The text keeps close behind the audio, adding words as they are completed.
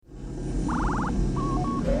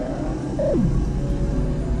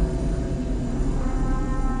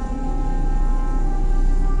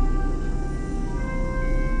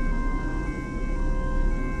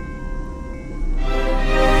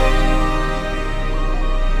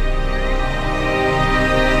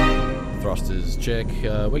Thrusters check.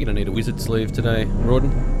 We're going to need a wizard sleeve today,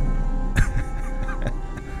 Rawdon.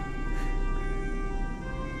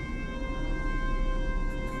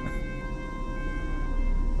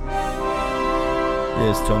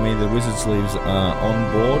 Yes, Tommy, the wizard sleeves are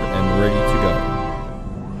on board and ready to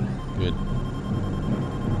Good.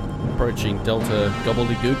 Approaching Delta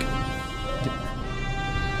Gobbledygook. go.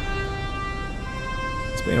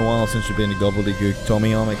 It's been a while since we've been to Gobbledygook,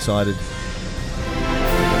 Tommy. I'm excited.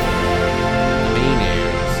 Mean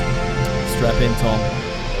airs. Strap in, Tom.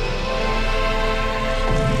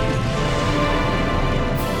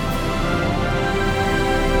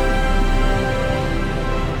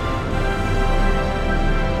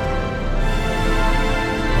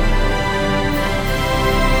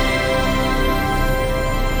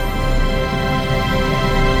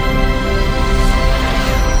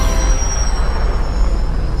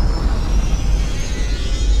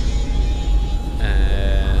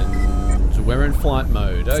 Flight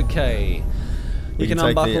mode. Okay. We can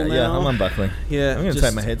unbuckle now. Yeah, I'm unbuckling. Yeah. I'm going to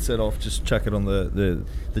take my headset off, just chuck it on the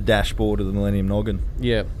dashboard of the Millennium Noggin.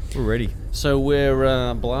 Yeah. We're ready. So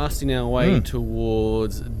we're blasting our way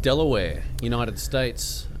towards Delaware, United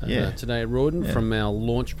States today, Rawdon, from our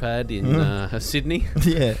launch pad in Sydney.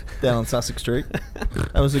 Yeah, down on Sussex Street.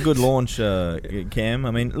 That was a good launch, Cam. I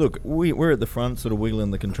mean, look, we're at the front sort of wiggling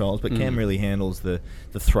the controls, but Cam really handles the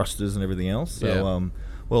thrusters and everything else. So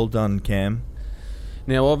well done, Cam.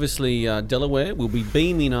 Now, obviously, Delaware will be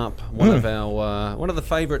beaming up one of the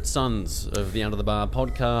favourite sons of the Under the Bar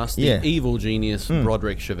podcast, the evil genius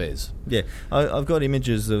Broderick Chavez. Yeah, I've got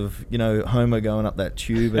images of Homer going up that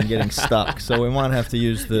tube and getting stuck, so we might have to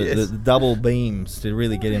use the double beams to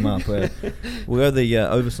really get him up. We'll go the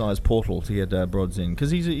oversized portal to get Brods in, because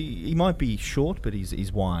he might be short, but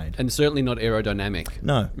he's wide and certainly not aerodynamic.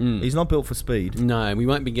 No, he's not built for speed. No, we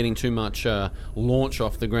won't be getting too much launch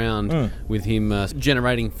off the ground with him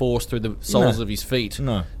generating force through the soles of his feet.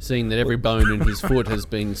 No, seeing that every bone in his foot has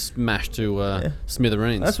been smashed to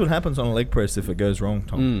smithereens. That's what happens on a leg press if it goes wrong,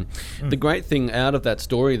 Tom. The great thing out of that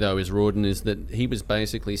story, though, Rawdon, is that he was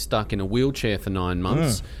basically stuck in a wheelchair for 9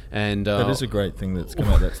 months. And that is a great thing that's come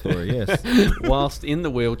out of that story, yes. Whilst in the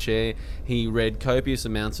wheelchair, he read copious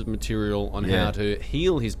amounts of material on how to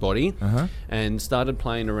heal his body and started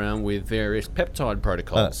playing around with various peptide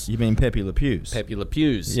protocols. You mean Pepe Le Pews? Pepe Le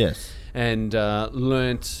Pews. Yes. And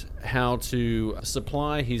learnt how to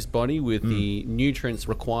supply his body with the nutrients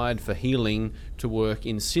required for healing to work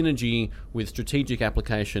in synergy with strategic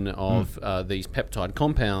application of these peptide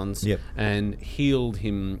compounds, and healed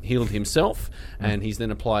himself, and he's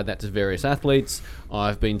then applied that to various athletes.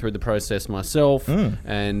 I've been through the process myself,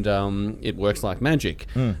 and it works like magic.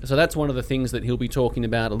 So that's one of the things that he'll be talking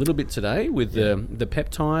about a little bit today with the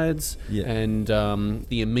peptides and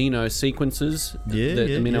the amino sequences, the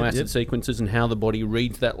amino acid sequences, and how the body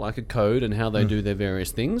reads that like a code and how they do their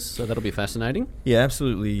various things. So that'll be fascinating. Yeah,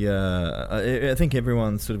 absolutely. I think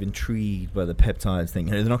everyone's sort of intrigued by the peptides thing.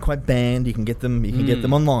 They're not quite banned. You can get them. You can get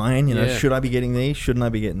them online. Should I be getting these? Shouldn't I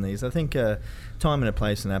be getting these? I think time and a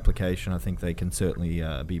place and application. I think they can certainly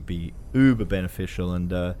be uber beneficial.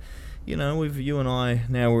 And with you and I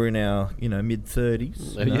now, we're in our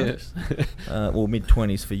mid-30s. Yes. Well,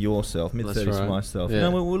 mid-20s for yourself, mid-30s for myself. Yeah.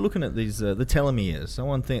 We're looking at these the telomeres. So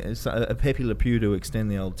one thing is a Pepe Le Pew to extend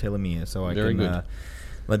the old telomere, so I Very can. good.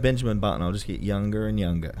 Like Benjamin Button, I'll just get younger and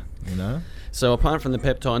younger. So apart from the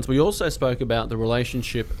peptides, we also spoke about the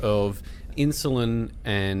relationship of insulin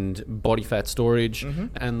and body fat storage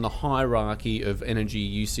and the hierarchy of energy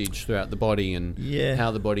usage throughout the body, and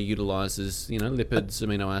how the body utilizes lipids,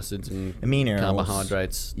 amino acids and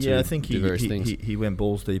carbohydrates to I think do various things. He went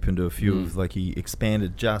balls deep into a few of, like, he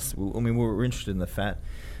expanded we're interested in the fat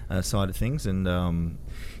side of things, and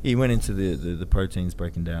he went into the proteins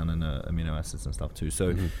breaking down and amino acids and stuff too,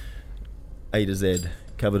 so A to Z,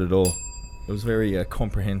 covered it all. It was very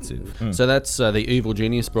comprehensive. So that's the evil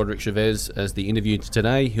genius, Broderick Chavez, as the interview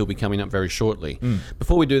today. He'll be coming up very shortly.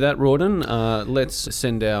 Before we do that, Rawdon, let's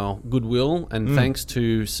send our goodwill and thanks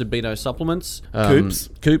to Subito Supplements.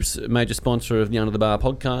 Coops, major sponsor of the Under the Bar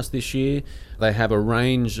podcast this year. They have a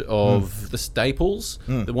range of the staples.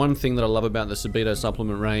 The one thing that I love about the Subito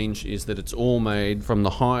supplement range is that it's all made from the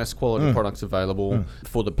highest quality products available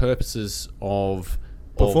for the purposes of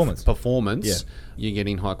performance, you're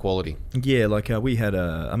getting high quality. Yeah, like we had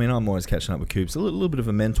I'm always catching up with Coops, a little bit of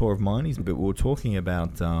a mentor of mine. But we were talking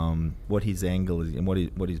about what his angle is and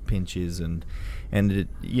what his pinch is, and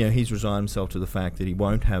he's resigned himself to the fact that he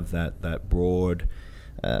won't have that broad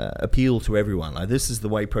appeal to everyone. Like, this is the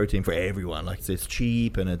whey protein for everyone. Like, it's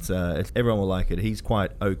cheap and it's everyone will like it. He's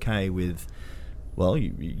quite okay with, well,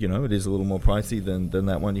 it is a little more pricey than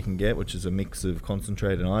that one you can get, which is a mix of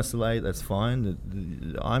concentrate and isolate. That's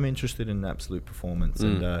fine. I'm interested in absolute performance,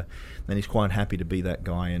 and he's quite happy to be that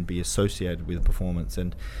guy and be associated with performance.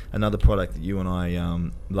 And another product that you and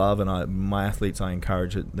I love, and my athletes, I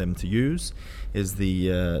encourage them to use, is the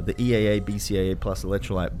EAA BCAA plus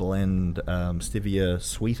electrolyte blend, stevia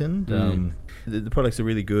sweetened. The products are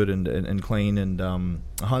really good and clean, and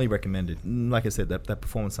highly recommended. Like I said, that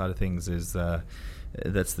performance side of things is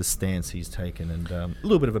that's the stance he's taken, and a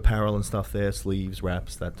little bit of apparel and stuff there, sleeves,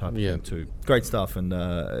 wraps, that type of thing too. Great stuff, and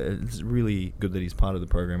it's really good that he's part of the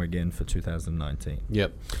program again for 2019.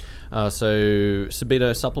 Yep. So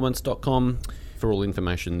SabitoSupplements.com for all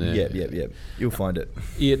information there. Yep. You'll find it.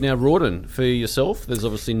 Yeah. Now, Rawdon, for yourself, there's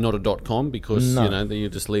obviously not a .com because then you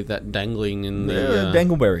just leave that dangling in the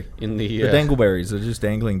dangleberry. In the dangleberries are just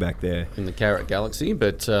dangling back there in the carrot galaxy.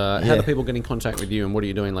 But how do people get in contact with you, and what are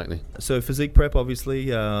you doing lately? So physique prep,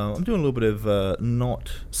 obviously, I'm doing a little bit of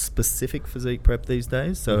not specific physique prep these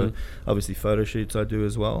days. So obviously photo shoots I do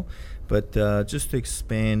as well. But just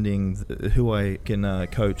expanding who I can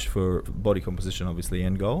coach for body composition, obviously,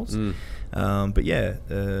 and goals. But yeah,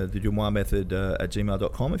 the Dubois method at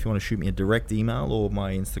gmail.com if you want to shoot me a direct email, or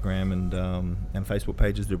my Instagram and Facebook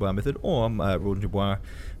pages, Dubois method, or Rawdon Dubois,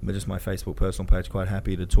 but just my Facebook personal page. Quite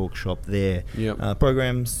happy to talk shop there. Yep.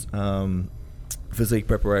 Programs, physique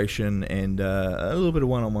preparation, and a little bit of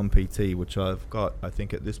one-on-one PT, which I've got, I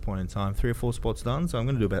think, at this point in time, 3 or 4 spots done. So I'm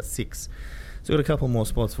going to do about 6. So I've got a couple more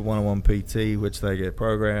spots for one-on-one PT, which they get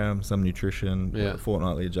programs, some nutrition,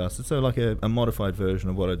 fortnightly adjusted. So like a modified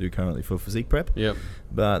version of what I do currently for physique prep. Yep.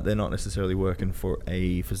 But they're not necessarily working for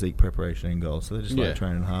a physique preparation end goal. So they're just like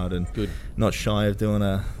training hard and not shy of doing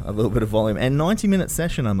a little bit of volume. And 90-minute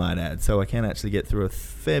session, I might add. So I can actually get through a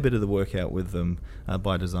fair bit of the workout with them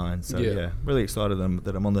by design. So really excited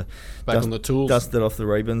that I'm on the on the tools, dusted off the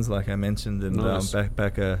Ray-Bans like I mentioned, and nice.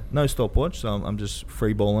 back no stopwatch. So I'm just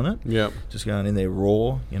free balling it. Yeah. Just going in there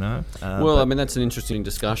raw, I mean, that's an interesting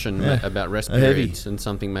discussion about rest periods, and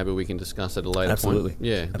something maybe we can discuss at a later Absolutely. point.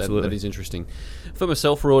 Yeah, Absolutely. That is interesting. For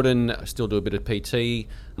myself, Rawdon, I still do a bit of PT.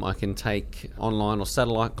 I can take online or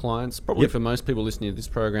satellite clients. Probably for most people listening to this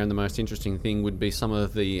program, the most interesting thing would be some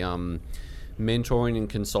of the mentoring and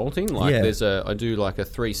consulting. Like I do like a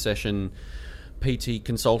 3-session PT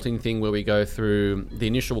consulting thing where we go through the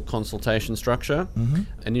initial consultation structure,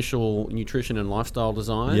 initial nutrition and lifestyle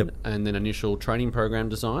design, and then initial training program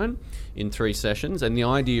design in 3 sessions. And the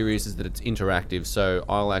idea is that it's interactive. So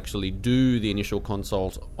I'll actually do the initial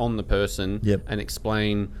consult on the person and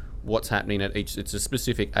explain what's happening at each. It's a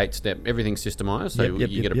specific 8-step, everything's systemized, so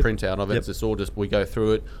you get a printout of it. It's all just, we go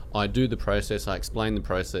through it, I do the process, I explain the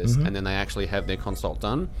process, and then they actually have their consult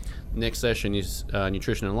done. Next session is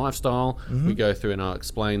nutrition and lifestyle. We go through and I'll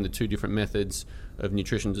explain the 2 different methods of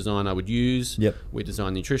nutrition design I would use. We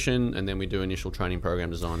design nutrition, and then we do initial training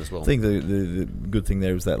program design as well. I think the good thing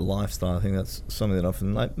there is that lifestyle. I think that's something that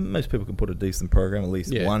often, like, most people can put a decent program, at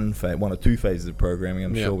least one or 2 phases of programming.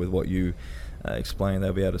 I'm sure with what you explain,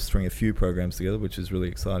 they'll be able to string a few programs together, which is really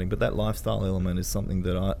exciting. But that lifestyle element is something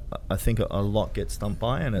that I think a lot gets stumped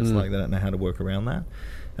by, and it's like they don't know how to work around that.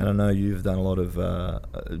 And I know you've done a lot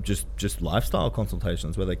of just lifestyle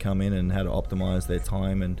consultations where they come in and how to optimize their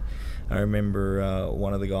time. And I remember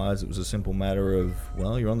one of the guys, it was a simple matter of,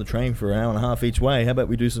 well, you're on the train for an hour and a half each way, how about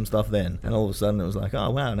we do some stuff then? And all of a sudden it was like,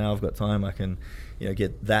 oh wow, now I've got time, I can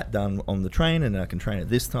get that done on the train, and I can train at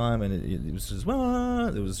this time. And it was just,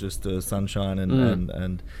 it was just sunshine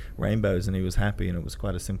and rainbows, and he was happy, and it was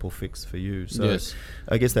quite a simple fix for you. So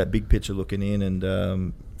I guess that big picture looking in,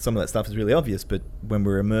 and some of that stuff is really obvious, but when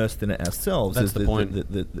we're immersed in it ourselves, that's the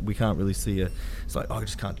point. That we can't really see it's like, I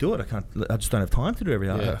just can't do it. I just don't have time to do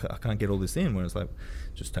everything. I can't get all this in. Where it's like,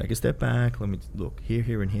 just take a step back. Let me look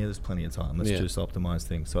here and here. There's plenty of time. Let's just optimize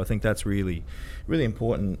things. So I think that's really, really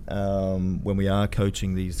important when we are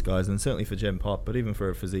coaching these guys, and certainly for Gen Pop, but even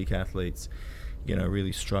for physique athletes,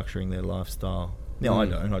 really structuring their lifestyle Now, I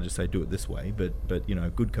don't. I just say do it this way. But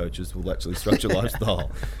good coaches will actually structure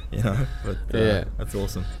lifestyle, But that's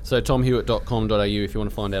awesome. So tomhewitt.com.au if you want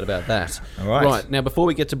to find out about that. All right. Right, now before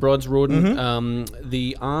we get to Brods, Rawdon,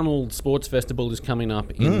 the Arnold Sports Festival is coming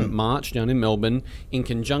up in March down in Melbourne. In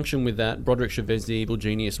conjunction with that, Broderick Chavez, the Evil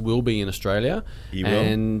Genius, will be in Australia. He will.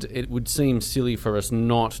 And it would seem silly for us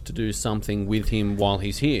not to do something with him while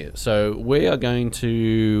he's here. So we are going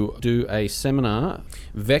to do a seminar,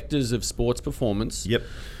 Vectors of Sports Performance. Yep.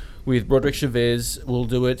 With Broderick Chavez. We'll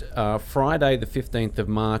do it Friday the 15th of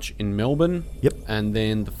March in Melbourne. Yep. And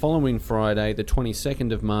then the following Friday, the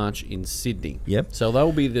 22nd of March in Sydney. Yep. So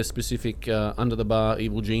they'll be the specific under the bar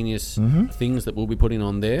Evil Genius things that we'll be putting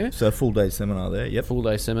on there. So a full day seminar there, yep. Full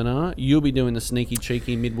day seminar. You'll be doing the sneaky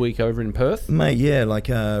cheeky midweek over in Perth. Mate, yeah, like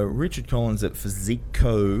Richard Collins at Physique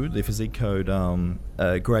Code, the Physique Code,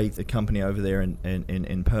 great the company over there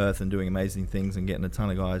in Perth and doing amazing things and getting a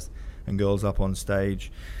ton of guys and girls up on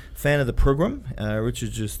stage. Fan of the program.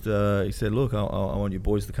 Richard just he said, look, I want you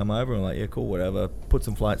boys to come over. I'm like, yeah, cool, whatever. Put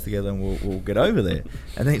some flights together and we'll get over there.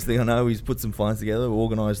 And next thing I know, he's put some flights together,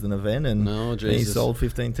 organised an event, and he sold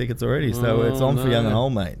 15 tickets already. So it's on for young and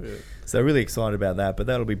old, mate. Yeah. So really excited about that. But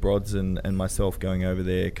that'll be Brods and myself going over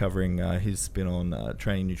there covering his spin on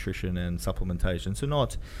training, nutrition and supplementation. So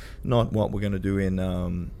not what we're going to do in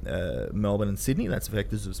Melbourne and Sydney. That's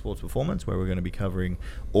Vectors of Sports Performance, where we're going to be covering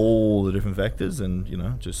all the different vectors and,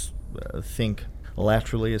 just think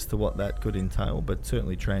laterally as to what that could entail, but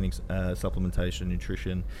certainly training, supplementation,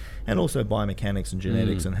 nutrition, and also biomechanics and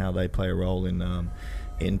genetics and how they play a role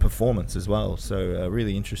in performance as well. So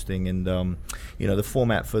really interesting. And the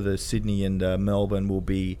format for the Sydney and Melbourne will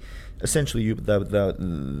be essentially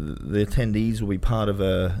the attendees will be part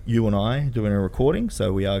of you and I doing a recording.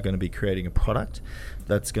 So we are going to be creating a product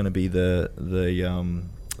that's going to be the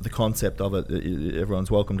concept of it. Everyone's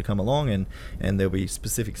welcome to come along, and there'll be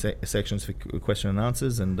specific sections for question and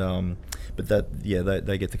answers, and but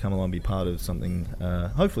they get to come along and be part of something,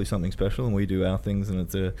 hopefully something special, and we do our things, and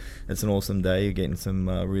it's an awesome day. You're getting some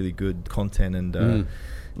really good content and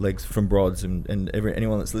legs from Brods, and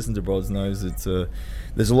anyone that's listened to Brods knows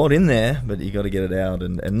there's a lot in there, but you got to get it out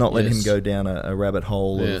and not let him go down a rabbit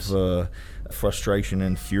hole of frustration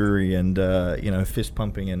and fury and fist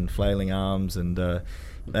pumping and flailing arms, and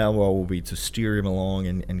our role will be to steer him along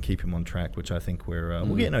and keep him on track, which I think we're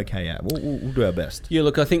getting okay at. We'll do our best. Yeah,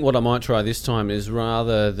 look, I think what I might try this time is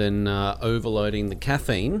rather than overloading the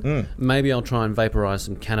caffeine, maybe I'll try and vaporize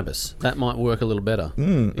some cannabis. That might work a little better.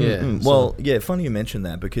 Well, yeah, funny you mention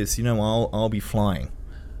that, because I'll be flying.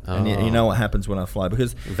 And you know what happens when I fly,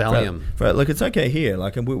 because Valium. Look, it's okay here.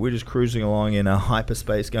 Like we're just cruising along in a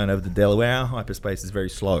hyperspace going over to Delaware. Our hyperspace is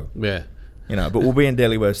very slow. Yeah. But we'll be in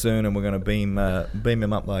Delaware soon, and we're going to beam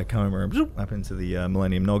him up like Homer up into the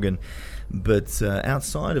Millennium Noggin. But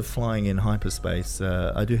outside of flying in hyperspace,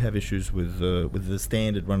 I do have issues with the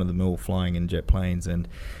standard run-of-the-mill flying in jet planes, and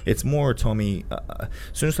it's more, Tommy, as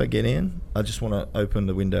soon as I get in, I just want to open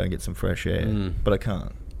the window and get some fresh air, but I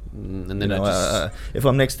can't. And then if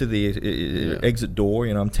I'm next to the exit door,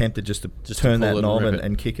 I'm tempted just to turn that knob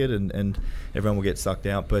and kick it, and everyone will get sucked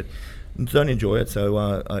out. But don't enjoy it, so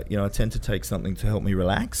I tend to take something to help me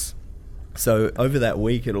relax. So over that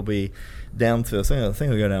week, it'll be down to I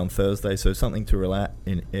think I'll go down Thursday. So something to relax,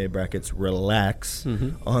 in air brackets, relax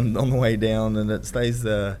on the way down, and it stays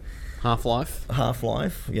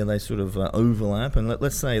Half-life. Yeah, they sort of overlap, and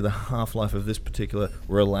let's say the half-life of this particular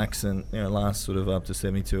relaxant lasts sort of up to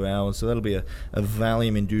 72 hours. So that'll be a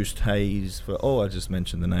Valium-induced haze for. I just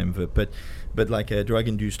mentioned the name of it, but like a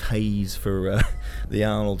drug-induced haze for the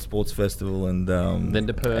Arnold Sports Festival, and then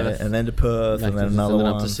to Perth, and then another one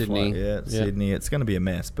up to Sydney. Sydney. It's going to be a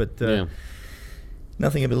mess, but.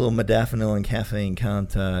 Nothing a little modafinil and caffeine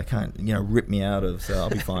can't rip me out of, so I'll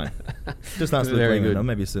be fine. Just ask for the Gleeman,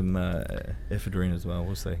 maybe some ephedrine as well.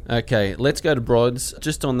 We'll see. Okay, let's go to Brods.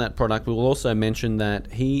 Just on that product, we'll also mention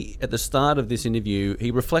that he, at the start of this interview, he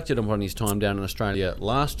reflected on his time down in Australia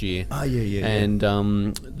last year. Oh, yeah. And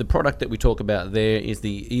the product that we talk about there is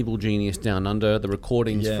the Evil Genius Down Under, the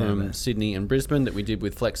recordings from Sydney and Brisbane that we did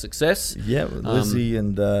with Flex Success. Yeah, Lizzie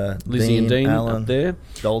and Dean Alan, up there.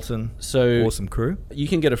 Dalton, so awesome crew. You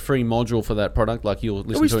can get a free module for that product, like you'll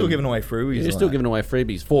listen to. Are we still giving away freebies? You're still giving away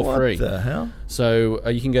freebies for free. What the hell? So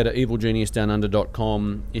you can go to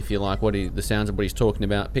evilgeniusdownunder.com if you like the sounds of what he's talking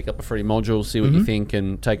about. Pick up a free module, see what you think,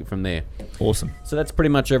 and take it from there. Awesome. So that's pretty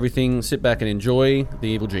much everything. Sit back and enjoy the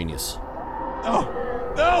Evil Genius.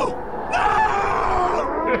 No!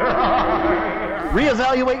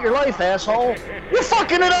 Reevaluate your life, asshole. You're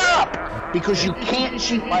fucking it up because you can't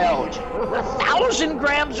cheat biology. 1,000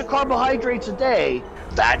 grams of carbohydrates a day,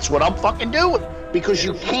 that's what I'm fucking doing. because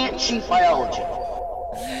you can't cheat biology.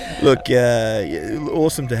 Look,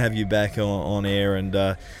 awesome to have you back on air, and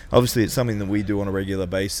obviously it's something that we do on a regular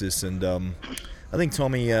basis. And I think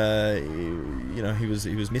Tommy, he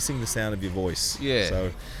was missing the sound of your voice. Yeah.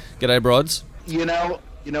 So, g'day, Brods. You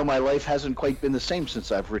know, my life hasn't quite been the same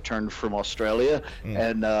since I've returned from Australia,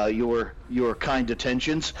 and your kind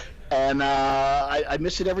attentions. And I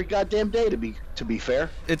miss it every goddamn day. To be fair,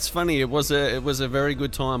 It's funny. It was a very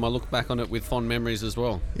good time. I look back on it with fond memories as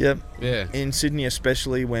well. yep. Yeah. In Sydney,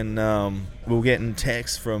 especially when we were getting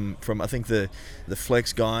texts from I think the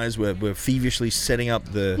Flex guys were feverishly setting up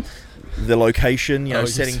the location,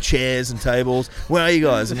 setting chairs and tables. Where are you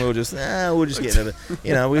guys? And we were just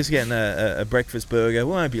getting a breakfast burger.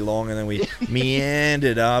 Won't be long, and then we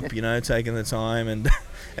meandered up, taking the time and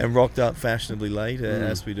rocked up fashionably late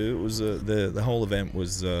as we do. It was the whole event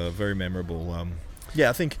was very memorable.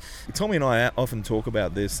 I think Tommy and I often talk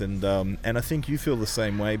about this, and I think you feel the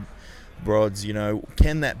same way, Brods.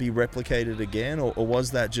 Can that be replicated again, or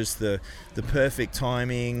was that just the perfect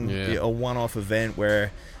timing, a one-off event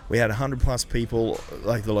where we had 100+ people,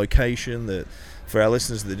 like the location that, for our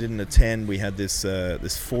listeners that didn't attend, we had this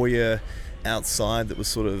foyer outside that was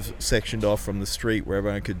sort of sectioned off from the street where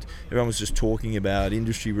everyone was just talking about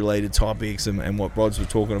industry related topics and what Brods were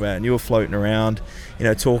talking about, and you were floating around,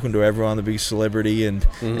 talking to everyone, the big celebrity, and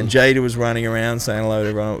Jada was running around saying hello to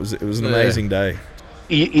everyone. It was an amazing day.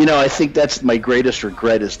 I think that's my greatest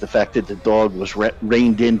regret, is the fact that the dog was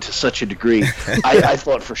reined in to such a degree. I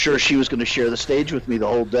thought for sure she was going to share the stage with me the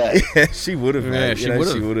whole day. Yeah, she would have, man. She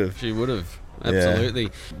would have. Absolutely.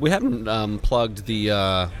 We haven't plugged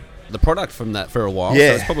the product from that for a while, so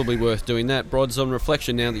it's probably worth doing that. Brods, on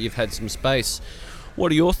reflection, now that you've had some space,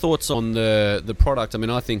 what are your thoughts on the product? I mean,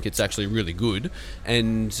 I think it's actually really good.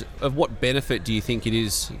 And of what benefit do you think it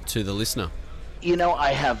is to the listener?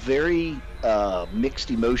 I have very mixed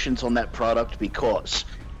emotions on that product, because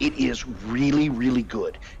it is really, really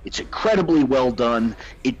good. It's incredibly well done.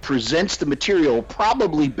 It presents the material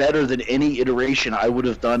probably better than any iteration I would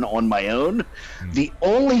have done on my own. The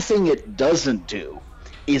only thing it doesn't do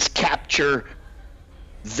is capture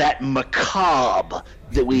that macabre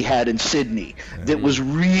that we had in Sydney, that was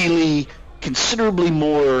really considerably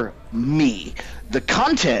more me. The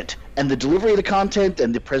content and the delivery of the content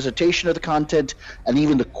and the presentation of the content and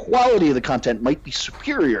even the quality of the content might be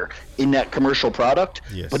superior in that commercial product,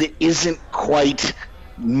 but it isn't quite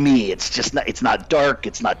me. It's just not, it's not dark,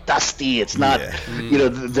 it's not dusty, it's not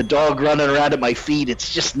the dog running around at my feet.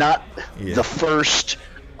 It's just not the first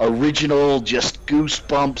original, just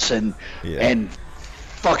goosebumps and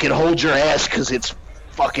fucking hold your ass because it's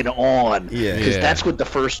fucking on, because that's what the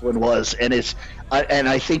first one was. And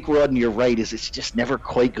I think, Rod, you're right, it's just never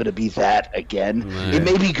quite going to be that again. It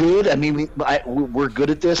may be good. I mean, we're good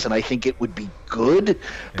at this, and I think it would be good,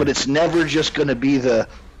 but it's never just going to be the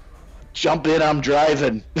jump in, I'm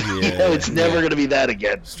driving. It's never going to be that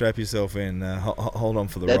again. Strap yourself in, hold on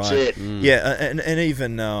for the ride. That's it. And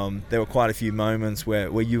even there were quite a few moments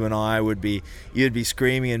where you and I you'd be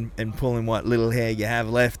screaming and pulling what little hair you have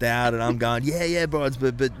left out, and I'm going, Brods,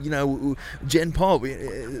 but Gen Pop,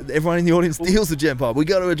 everyone in the audience deals with Gen Pop. We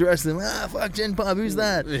got to address them. Fuck Gen Pop, who's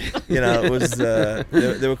that? It was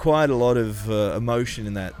there were quite a lot of emotion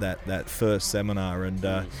in that first seminar, and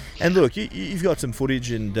look, you've got some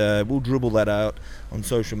footage, and we'll dribble that out on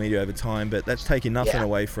social media over time, but that's taking nothing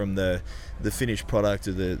away from the finished product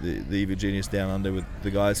of the Evil Genius Down Under with the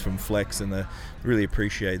guys from Flex, and really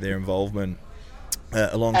appreciate their involvement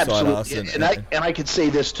alongside us. And I could say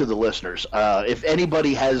this to the listeners: if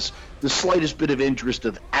anybody has the slightest bit of interest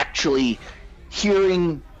of actually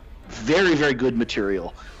hearing very, very good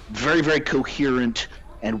material, very, very coherent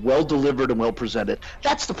and well delivered and well presented,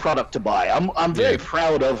 that's the product to buy. I'm very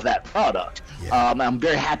proud of that product. I'm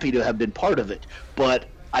very happy to have been part of it, but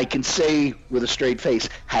I can say with a straight face,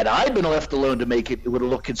 had I been left alone to make it, it would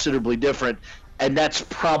have looked considerably different. And that's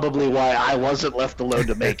probably why I wasn't left alone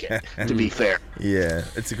to make it, to be fair. Yeah,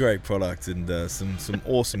 it's a great product, and some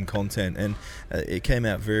awesome content, and it came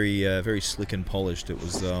out very very slick and polished. It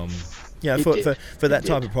was for that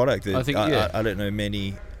type of product. I think I don't know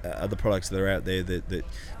many other products that are out there that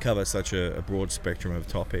cover such a broad spectrum of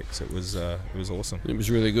topics. It was awesome. It was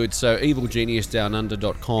really good. So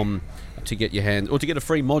evilgeniusdownunder.com to get your hand, or to get a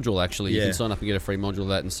free module. Actually, you can sign up and get a free module of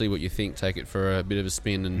that and see what you think. Take it for a bit of a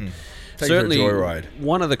spin, and certainly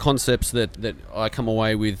one of the concepts that I come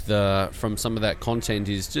away with from some of that content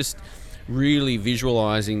is just really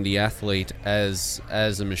visualizing the athlete as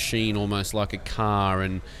a machine, almost like a car,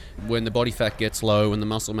 and when the body fat gets low and the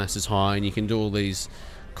muscle mass is high, and you can do all these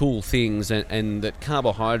cool things, and that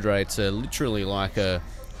carbohydrates are literally like a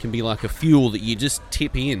can be like a fuel that you just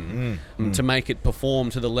tip in to make it perform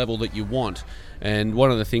to the level that you want. And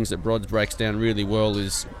one of the things that Brods breaks down really well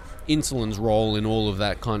is insulin's role in all of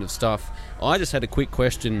that kind of stuff. I just had a quick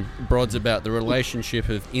question, Brods, about the relationship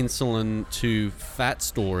of insulin to fat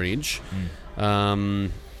storage.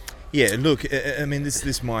 Yeah, look, I mean,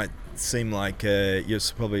 this might seem like you're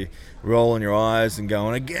probably rolling your eyes and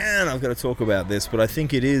going, again, I've got to talk about this, but I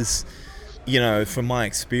think it is, from my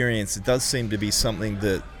experience, it does seem to be something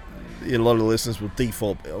that a lot of the listeners will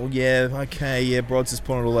default, Brods is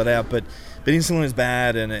pointed all that out, but insulin is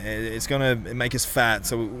bad and it's going to make us fat,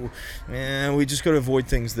 so we just got to avoid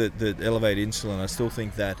things that elevate insulin. I still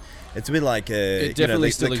think that it's a bit like the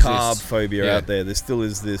carb phobia out there. There still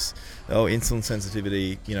is this insulin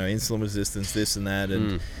sensitivity, insulin resistance, this and that,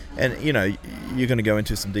 and you're going to go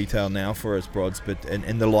into some detail now for us, Brods, but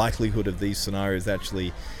and the likelihood of these scenarios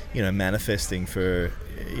actually manifesting for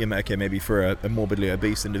maybe for a morbidly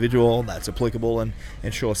obese individual, that's applicable, and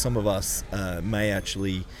sure, some of us may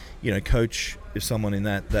actually coach someone in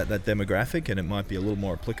that demographic, and it might be a little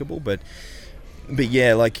more applicable, but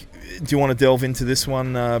yeah, like, do you want to delve into this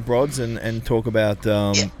one, Brods, and talk about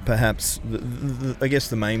perhaps I guess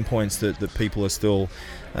the main points that people are still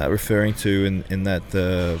referring to in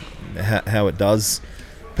that how it does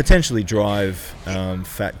potentially drive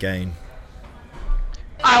fat gain?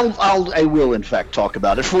 I will in fact talk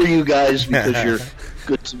about it for you guys because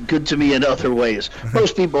you're good to me in other ways.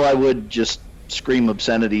 Most people I would just scream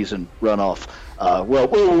obscenities and run off.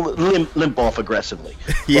 We'll limp off aggressively.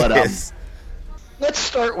 Yes. But let's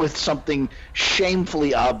start with something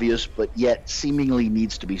shamefully obvious, but yet seemingly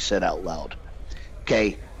needs to be said out loud.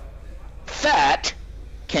 Okay, fat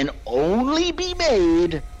can only be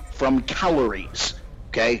made from calories.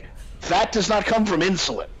 Okay, fat does not come from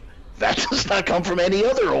insulin. That does not come from any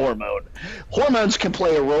other hormone. Hormones can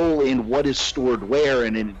play a role in what is stored where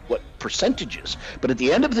and in what percentages. But at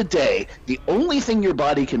the end of the day, the only thing your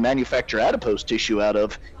body can manufacture adipose tissue out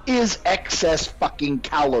of is excess fucking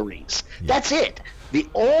calories. Yeah. That's it. The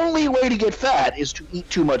only way to get fat is to eat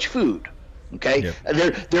too much food. Okay?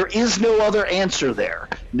 Yep. There is no other answer there.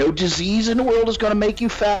 No disease in the world is going to make you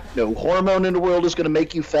fat. No hormone in the world is going to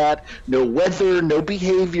make you fat. No weather, no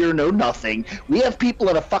behavior, no nothing. We have people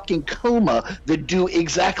in a fucking coma that do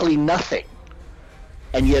exactly nothing,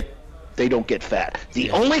 and yet they don't get fat.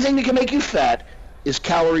 The only thing that can make you fat is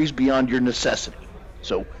calories beyond your necessity.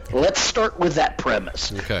 So let's start with that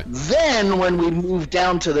premise. Okay. Then when we move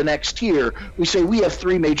down to the next tier, we say we have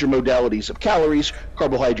three major modalities of calories: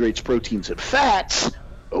 carbohydrates, proteins, and fats.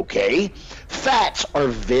 Okay. Fats are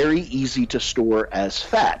very easy to store as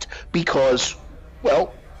fat because,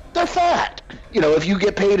 well, they're fat. If you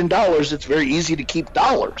get paid in dollars, it's very easy to keep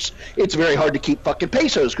dollars. It's very hard to keep fucking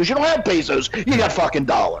pesos because you don't have pesos. You got fucking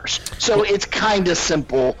dollars. So it's kind of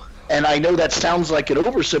simple. And I know that sounds like an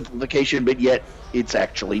oversimplification, but yet it's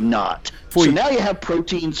actually not. Now you have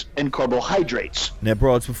proteins and carbohydrates. Now,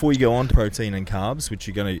 Brods, before you go on to protein and carbs, which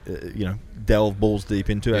you're going to, delve balls deep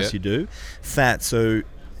into as you do, fat. So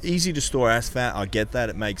easy to store as fat. I get that.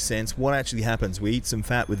 It makes sense. What actually happens? We eat some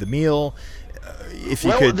fat with the meal. If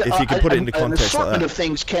you could put it into context like that. An assortment of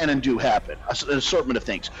things can and do happen. An assortment of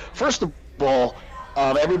things. First of all,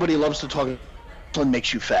 everybody loves to talk about what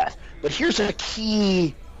makes you fat. But here's a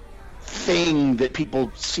key thing that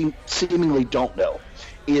people seemingly don't know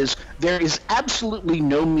is there is absolutely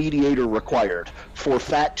no mediator required for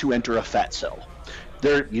fat to enter a fat cell.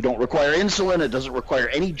 You don't require insulin. It doesn't require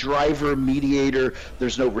any driver, mediator.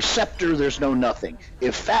 There's no receptor. There's no nothing.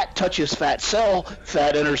 If fat touches fat cell,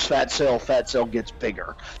 fat enters fat cell gets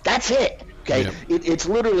bigger. That's it. Okay, it's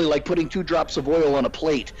literally like putting 2 drops of oil on a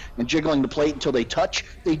plate and jiggling the plate until they touch.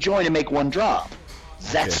 They join and make 1 drop.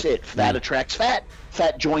 That's it. Fat attracts fat.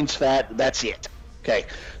 Fat joins fat. That's it. Okay.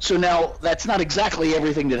 So now that's not exactly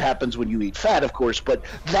everything that happens when you eat fat, of course, but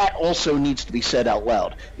that also needs to be said out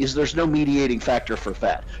loud. There's no mediating factor for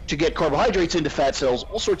fat. To get carbohydrates into fat cells,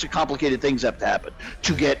 all sorts of complicated things have to happen.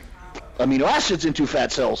 To get amino acids into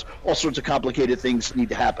fat cells, all sorts of complicated things need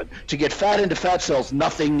to happen. To get fat into fat cells,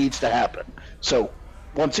 nothing needs to happen. So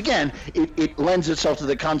once again, it lends itself to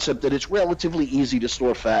the concept that it's relatively easy to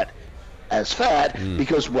store fat as fat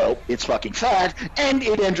because, well, it's fucking fat and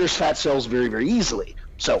it enters fat cells very, very easily.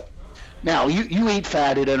 So now you eat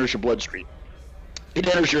fat, it enters your bloodstream. It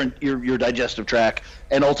enters your digestive tract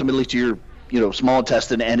and ultimately to your small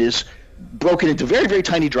intestine and is broken into very, very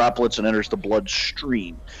tiny droplets and enters the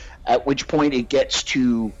bloodstream, at which point it gets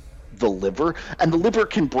to the liver, and the liver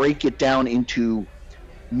can break it down into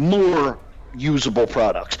more usable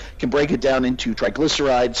products, can break it down into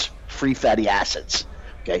triglycerides, free fatty acids.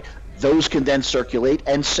 Okay, those can then circulate,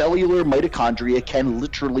 and cellular mitochondria can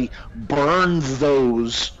literally burn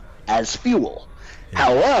those as fuel.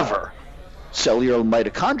 However, cellular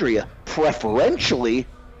mitochondria preferentially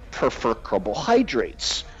prefer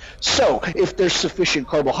carbohydrates. So if there's sufficient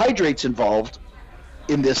carbohydrates involved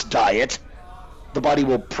in this diet, the body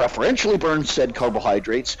will preferentially burn said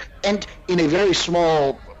carbohydrates, and in a very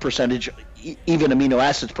small percentage, even amino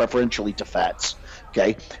acids preferentially to fats.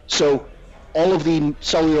 Okay, so all of the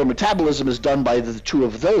cellular metabolism is done by the two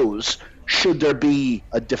of those. Should there be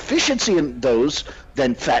a deficiency in those,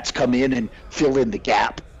 then fats come in and fill in the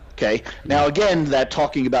gap. Okay, now again, that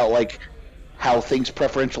talking about like how things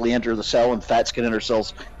preferentially enter the cell, and fats can enter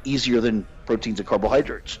cells easier than proteins and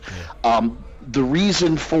carbohydrates. The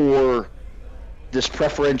reason for this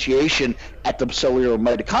preferentiation at the cellular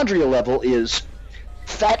mitochondria level is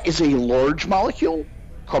fat is a large molecule,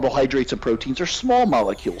 carbohydrates and proteins are small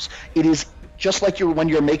molecules. It is just like when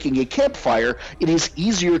you're making a campfire, it is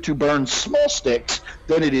easier to burn small sticks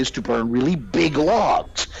than it is to burn really big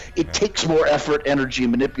logs. It takes more effort, energy,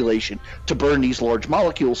 and manipulation to burn these large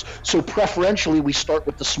molecules. So preferentially, we start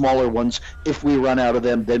with the smaller ones. If we run out of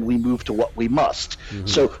them, then we move to what we must.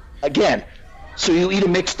 So again, so you eat a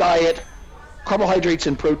mixed diet, carbohydrates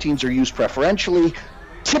and proteins are used preferentially.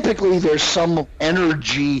 Typically, there's some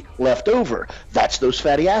energy left over. That's those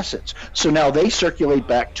fatty acids. So now they circulate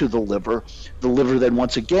back to the liver. The liver then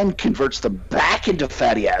once again converts them back into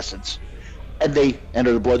fatty acids, and they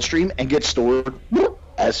enter the bloodstream and get stored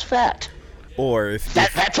as fat. Or if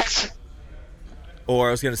or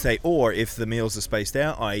I was going to say, or if the meals are spaced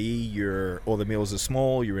out, i.e., or the meals are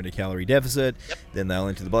small, you're in a calorie deficit, then they'll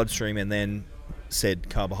enter the bloodstream, and then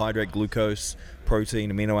said carbohydrate, glucose,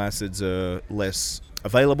 protein, amino acids are less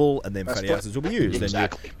available, and then fatty acids will be used.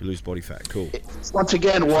 Exactly. Then you lose body fat. Cool. It's once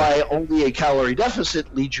again why only a calorie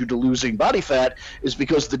deficit leads you to losing body fat, is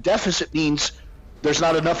because the deficit means there's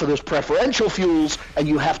not enough of those preferential fuels, and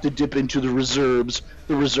you have to dip into the reserves.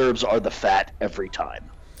 The reserves are the fat every time.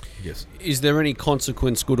 Yes. Is there any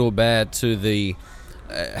consequence, good or bad, to the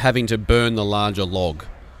having to burn the larger log?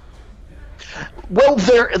 Well,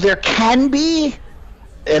 there can be,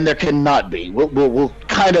 and there cannot be. We'll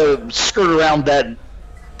kind of skirt around that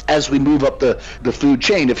as we move up the food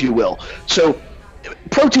chain, if you will. So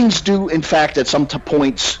proteins do, in fact, at some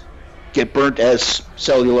points get burnt as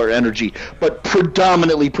cellular energy, but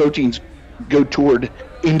predominantly proteins go toward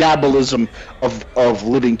anabolism of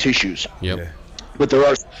living tissues. Yep. Yeah. But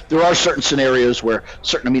there are certain scenarios where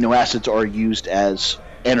certain amino acids are used as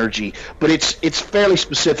energy, but it's fairly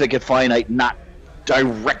specific and finite, not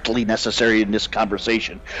directly necessary in this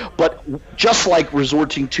conversation. But just like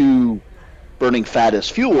resorting to burning fat as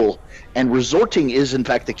fuel, and resorting is in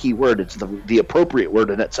fact the key word, it's the appropriate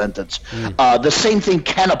word in that sentence, the same thing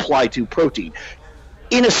can apply to protein.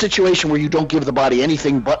 In a situation where you don't give the body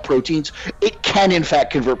anything but proteins, it can in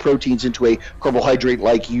fact convert proteins into a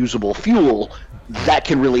carbohydrate-like usable fuel. That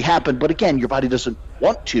can really happen, but again, your body doesn't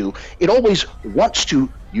want to. It always wants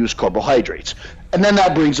to use carbohydrates. And then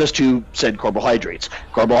that brings us to said carbohydrates.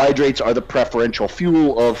 Carbohydrates are the preferential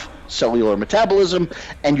fuel of cellular metabolism,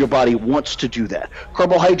 and your body wants to do that.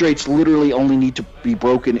 Carbohydrates literally only need to be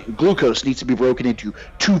broken, glucose needs to be broken into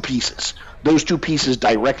two pieces. Those two pieces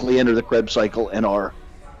directly enter the Krebs cycle and are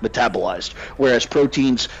metabolized, whereas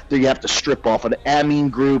proteins, there you have to strip off an amine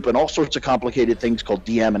group, and all sorts of complicated things called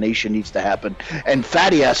deamination needs to happen, and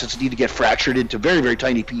fatty acids need to get fractured into very, very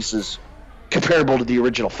tiny pieces comparable to the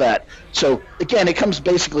original fat. So again, it comes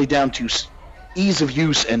basically down to ease of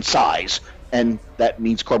use and size, and that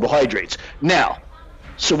means carbohydrates. Now,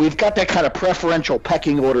 so we've got that kind of preferential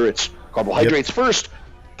pecking order. It's carbohydrates first,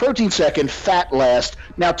 protein second, fat last.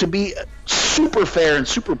 Now, to be super fair and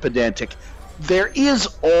super pedantic, there is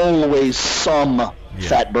always some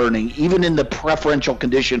fat burning, even in the preferential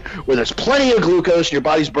condition where there's plenty of glucose and your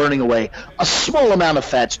body's burning away. A small amount of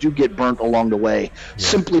fats do get burnt along the way,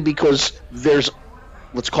 simply because there's,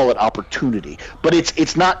 let's call it opportunity. But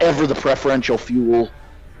it's not ever the preferential fuel.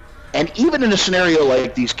 And even in a scenario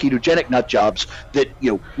like these ketogenic nut jobs that,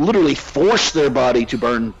 literally force their body to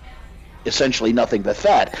burn essentially nothing but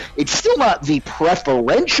fat, it's still not the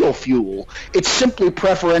preferential fuel. It's simply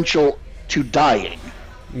preferential to dying.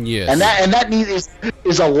 Yes. And that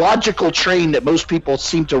is a logical train that most people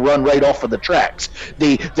seem to run right off of the tracks.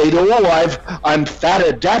 They go, I'm fat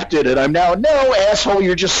adapted and I'm now, no, asshole,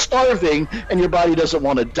 you're just starving and your body doesn't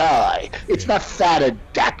want to die. It's not fat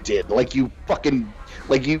adapted like you fucking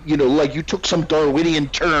Like like you took some Darwinian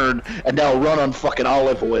turn and now run on fucking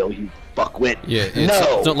olive oil, you fuckwit. Yeah,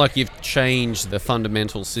 it's not like you've changed the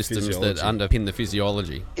fundamental systems that underpin the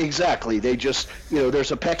physiology. Exactly. They just,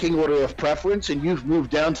 there's a pecking order of preference, and you've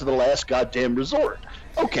moved down to the last goddamn resort.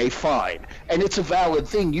 Okay, fine. And it's a valid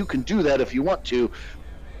thing. You can do that if you want to.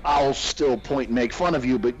 I'll still point and make fun of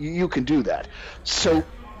you, but you can do that. So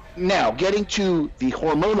now, getting to the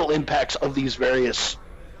hormonal impacts of these various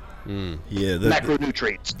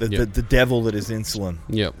macronutrients. The devil that is insulin.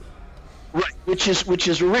 Yep. Right, which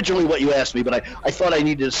is originally what you asked me, but I thought I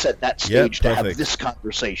needed to set that stage to have this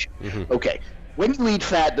conversation. Mm-hmm. Okay, when you eat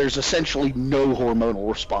fat, there's essentially no hormonal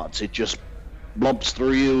response. It just lumps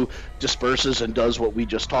through you, disperses, and does what we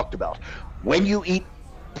just talked about. When you eat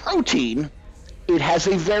protein, it has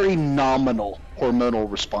a very nominal hormonal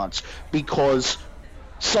response because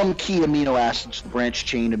some key amino acids, the branch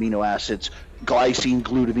chain amino acids, glycine,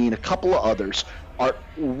 glutamine, a couple of others, are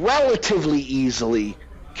relatively easily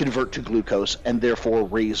convert to glucose and therefore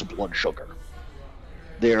raise blood sugar.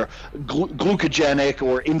 They're glucogenic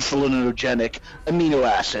or insulinogenic amino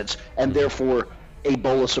acids, and therefore a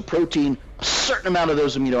bolus of protein, a certain amount of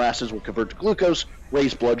those amino acids will convert to glucose,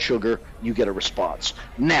 raise blood sugar, you get a response.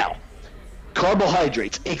 Now,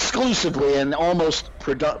 carbohydrates exclusively and almost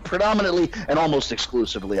predominantly and almost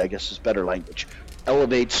exclusively, I guess is better language,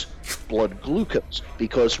 elevates blood glucose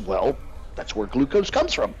because, well, that's where glucose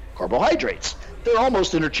comes from, carbohydrates. They're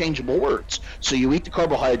almost interchangeable words. So you eat the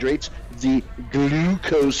carbohydrates, the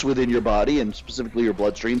glucose within your body, and specifically your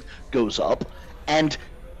bloodstream, goes up, and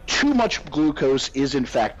too much glucose is in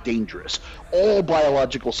fact dangerous. All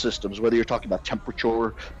biological systems, whether you're talking about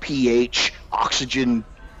temperature, pH, oxygen,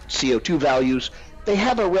 CO2 values, they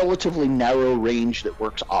have a relatively narrow range that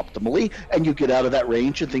works optimally, and you get out of that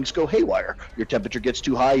range and things go haywire. Your temperature gets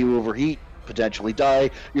too high, you overheat, potentially die.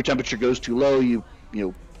 Your temperature goes too low, you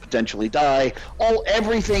potentially die.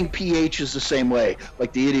 Everything pH is the same way.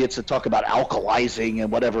 Like the idiots that talk about alkalizing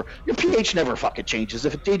and whatever. Your pH never fucking changes.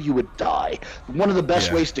 If it did, you would die. One of the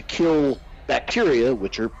best ways to kill bacteria,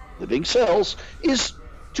 which are living cells, is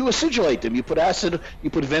to acidulate them. You put acid, you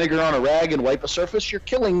put vinegar on a rag and wipe a surface, you're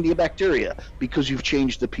killing the bacteria because you've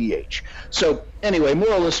changed the pH. So anyway,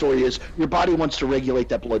 moral of the story is your body wants to regulate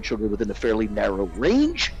that blood sugar within a fairly narrow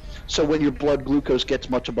range. So when your blood glucose gets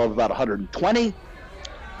much above about 120,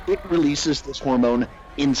 it releases this hormone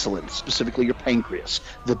insulin, specifically your pancreas.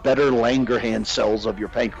 The better Langerhans cells of your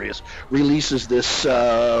pancreas releases this,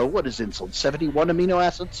 what is insulin, 71 amino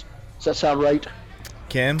acids? Does that sound right?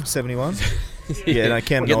 Cam, 71? Yeah, no,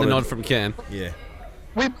 Cam. Get the nod from Cam. Yeah.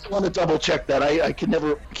 We want to double check that. I can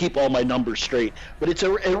never keep all my numbers straight, but it's a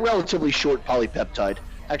relatively short polypeptide.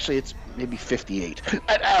 Actually, it's maybe 58.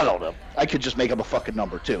 I don't know. I could just make up a fucking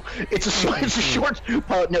number too. It's a short.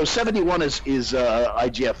 No, 71 is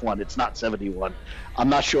IGF-1. It's not 71. I'm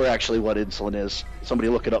not sure actually what insulin is. Somebody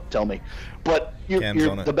look it up. Tell me. But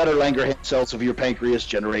the better Langerhans cells of your pancreas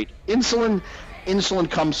generate insulin. Insulin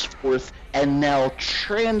comes forth and now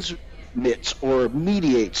transmits or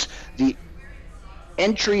mediates the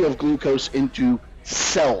entry of glucose into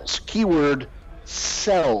cells. Keyword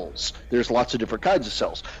cells. There's lots of different kinds of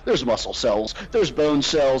cells. There's muscle cells, there's bone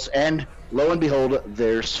cells, and lo and behold,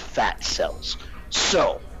 there's fat cells.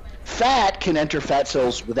 So, fat can enter fat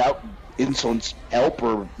cells without insulin's help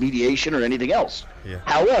or mediation or anything else. Yeah.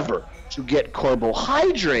 However, to get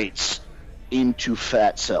carbohydrates into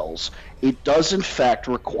fat cells, it does in fact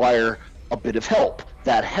require a bit of help.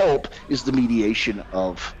 That help is the mediation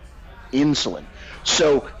of insulin.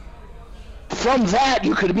 So from that,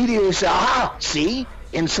 you could immediately say, see,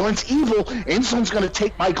 insulin's evil. Insulin's going to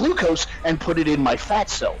take my glucose and put it in my fat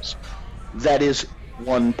cells. That is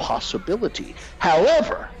one possibility.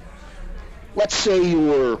 However, let's say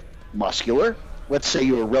you're muscular. Let's say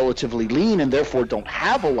you're relatively lean and therefore don't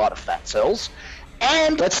have a lot of fat cells.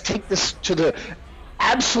 And let's take this to the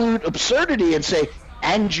absolute absurdity and say,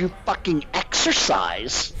 and you fucking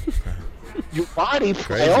exercise. Your body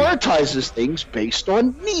prioritizes things based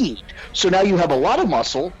on need. So now you have a lot of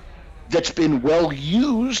muscle that's been well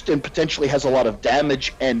used and potentially has a lot of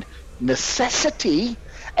damage and necessity.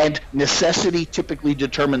 And necessity typically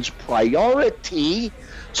determines priority.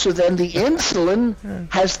 So then the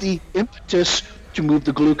insulin has the impetus to move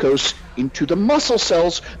the glucose into the muscle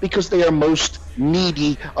cells because they are most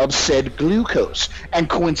needy of said glucose. And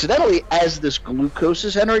coincidentally, as this glucose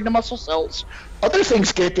is entering the muscle cells, other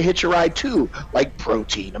things get to hitch a ride too, like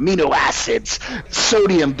protein, amino acids,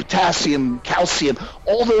 sodium, potassium, calcium,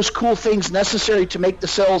 all those cool things necessary to make the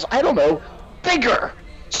cells, I don't know, bigger,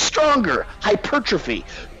 stronger, hypertrophy.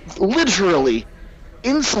 Literally,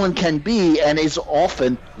 insulin can be and is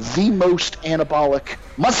often the most anabolic,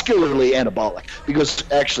 muscularly anabolic, because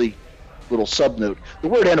actually, little subnote, the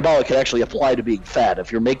word anabolic can actually apply to being fat.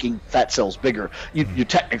 If you're making fat cells bigger, you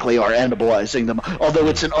technically are anabolizing them, although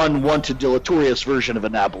it's an unwanted, deleterious version of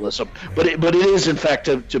anabolism. But it is, in fact,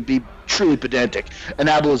 to be truly pedantic,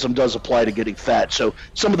 anabolism does apply to getting fat. So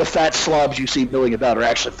some of the fat slobs you see milling about are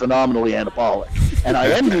actually phenomenally anabolic. And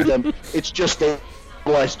I envy them. It's just they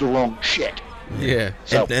anabolize the wrong shit. Yeah.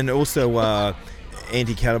 So, and also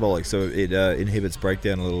anti-catabolic, so it inhibits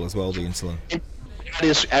breakdown a little as well, the insulin. That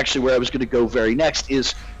is actually where I was going to go very next,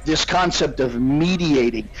 is this concept of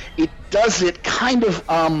mediating. It does it kind of,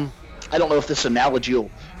 I don't know if this analogy will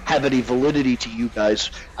have any validity to you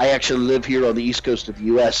guys. I actually live here on the east coast of the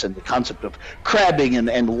U.S., and the concept of crabbing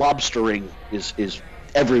and lobstering is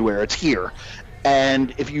everywhere. It's here.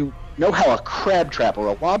 And if you know how a crab trap or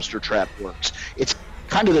a lobster trap works, it's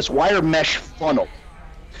kind of this wire mesh funnel.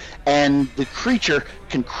 And the creature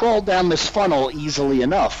can crawl down this funnel easily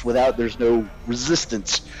enough there's no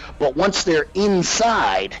resistance. But once they're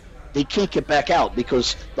inside, they can't get back out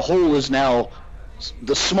because the hole is now,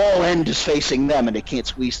 the small end is facing them and they can't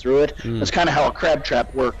squeeze through it. That's kind of how a crab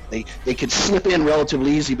trap works. They can slip in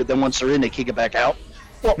relatively easy, but then once they're in, they can't get back out.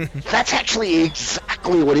 Well, that's actually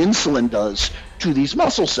exactly what insulin does to these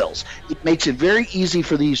muscle cells. It makes it very easy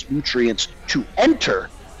for these nutrients to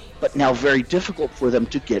enter, but now very difficult for them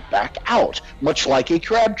to get back out, much like a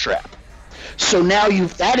crab trap. So now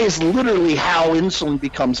that is literally how insulin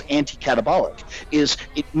becomes anti-catabolic, is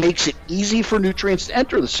it makes it easy for nutrients to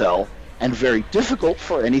enter the cell and very difficult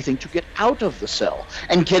for anything to get out of the cell.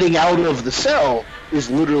 And getting out of the cell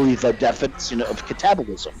is literally the definition of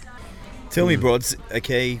catabolism. Tell me, Brods,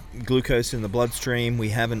 okay, glucose in the bloodstream, we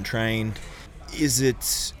haven't trained. Is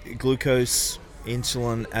it glucose,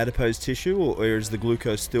 insulin, adipose tissue, or is the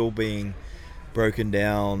glucose still being broken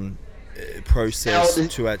down, processed now,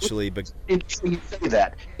 to actually... You say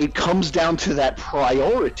that. It comes down to that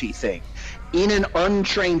priority thing. In an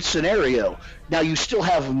untrained scenario, now you still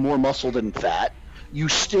have more muscle than fat. You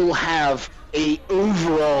still have a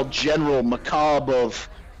overall general macabre of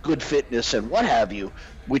good fitness and what have you,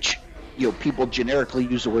 which... people generically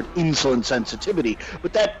use the word insulin sensitivity,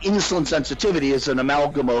 but that insulin sensitivity is an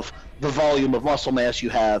amalgam of the volume of muscle mass you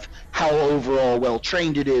have, how overall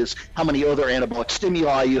well-trained it is, how many other anabolic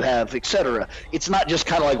stimuli you have, etc. It's not just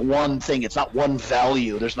kind of like one thing. It's not one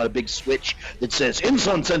value. There's not a big switch that says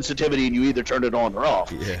insulin sensitivity and you either turn it on or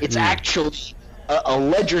off. Yeah. It's actually a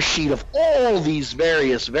ledger sheet of all these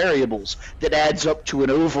various variables that adds up to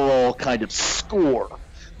an overall kind of score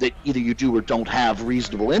that either you do or don't have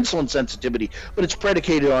reasonable insulin sensitivity, but it's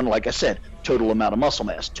predicated on, like I said, total amount of muscle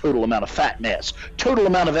mass, total amount of fat mass, total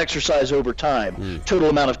amount of exercise over time, total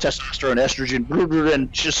amount of testosterone, estrogen,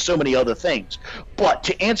 and just so many other things. But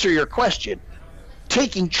to answer your question,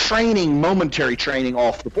 taking training, momentary training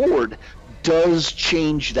off the board does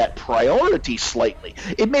change that priority slightly.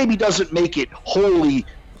 It maybe doesn't make it wholly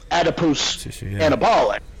adipose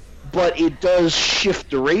anabolic, but it does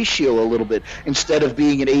shift the ratio a little bit. Instead of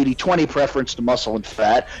being an 80-20 preference to muscle and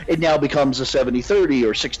fat, it now becomes a 70-30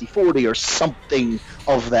 or 60-40 or something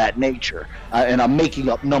of that nature. And I'm making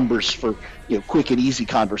up numbers for quick and easy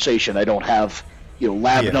conversation. I don't have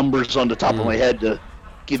lab numbers on the top of my head to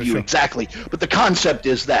give you exactly. But the concept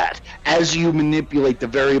is that as you manipulate the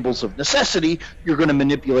variables of necessity, you're going to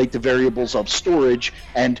manipulate the variables of storage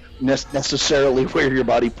and necessarily where your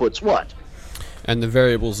body puts what. And the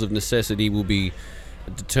variables of necessity will be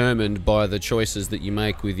determined by the choices that you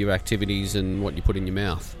make with your activities and what you put in your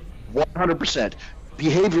mouth. 100%.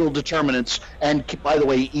 Behavioral determinants, and by the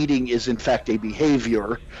way, eating is in fact a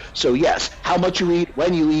behavior. So yes, how much you eat,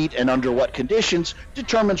 when you eat, and under what conditions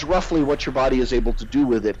determines roughly what your body is able to do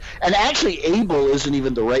with it. And actually, able isn't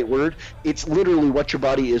even the right word. It's literally what your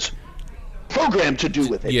body is programmed to do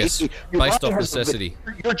with it. Yes, based off necessity.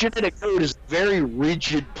 Your genetic code is a very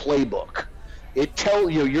rigid playbook. It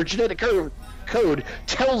tells your genetic code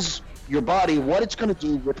tells your body what it's going to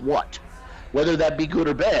do with what, whether that be good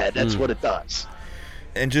or bad. That's what it does.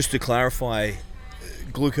 And just to clarify,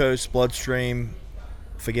 glucose bloodstream,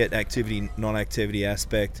 forget activity, non-activity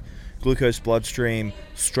aspect. Glucose bloodstream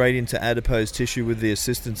straight into adipose tissue with the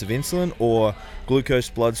assistance of insulin, or glucose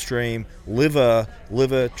bloodstream, liver,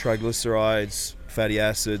 triglycerides, fatty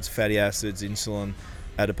acids, insulin,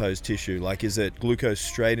 adipose tissue. Like, is it glucose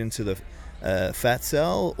straight into the fat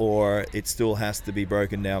cell, or it still has to be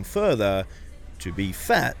broken down further to be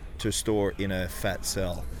fat to store in a fat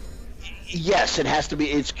cell? Yes, it has to be.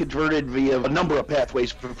 It's converted via a number of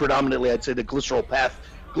pathways. Predominantly, I'd say the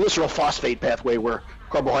glycerol phosphate pathway, where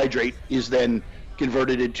carbohydrate is then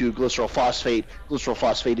converted into glycerol phosphate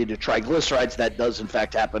into triglycerides. That does in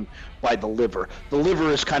fact happen by the liver. The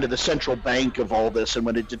liver is kind of the central bank of all this, and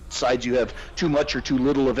when it decides you have too much or too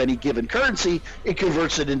little of any given currency, it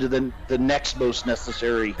converts it into the next most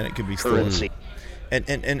necessary and it can be currency. And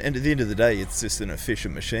at the end of the day, it's just an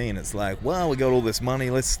efficient machine. It's like, well, we got all this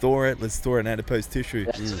money, let's store it in adipose tissue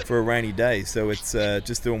for a rainy day. So it's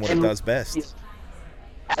just doing what it does best.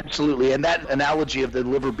 Absolutely, and that analogy of the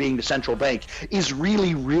liver being the central bank is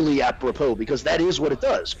really, really apropos, because that is what it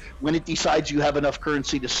does. When it decides you have enough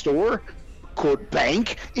currency to store, quote,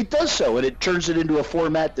 bank, it does so, and it turns it into a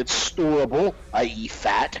format that's storable, i.e.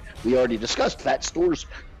 fat. We already discussed fat stores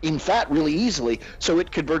in fat really easily, so it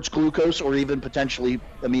converts glucose or even potentially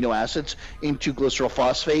amino acids into glycerol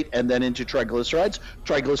phosphate and then into triglycerides.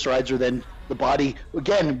 Triglycerides are then the body,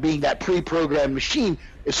 again, being that pre-programmed machine,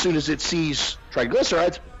 as soon as it sees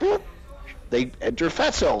triglycerides, boop, they enter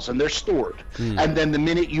fat cells and they're stored. And then the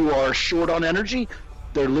minute you are short on energy,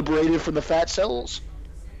 they're liberated from the fat cells,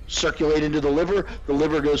 circulate into the liver. The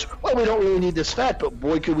liver goes, well, we don't really need this fat, but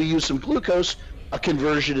boy, could we use some glucose. A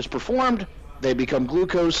conversion is performed. They become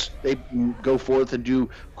glucose. They go forth and do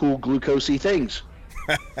cool glucosey things.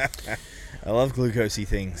 I love glucosey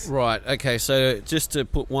things. Right. Okay. So just to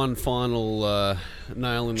put one final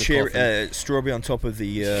nail in the coffin. Strawberry on top of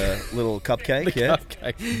the little cupcake.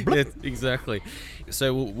 Cupcake. Yeah, exactly.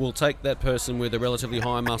 So we'll take that person with a relatively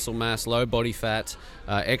high muscle mass, low body fat,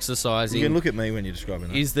 exercising. You can look at me when you're describing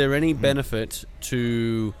that. Is there any benefit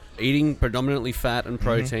to eating predominantly fat and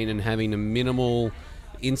protein and having a minimal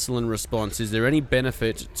insulin response? Is there any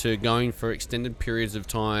benefit to going for extended periods of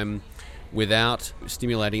time without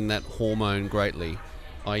stimulating that hormone greatly?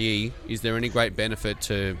 I.e., is there any great benefit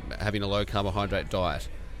to having a low carbohydrate diet?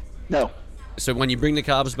 No. So when you bring the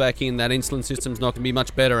carbs back in, that insulin system's not going to be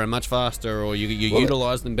much better and much faster, or you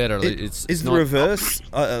utilize them better. Is the reverse?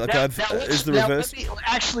 Is the reverse?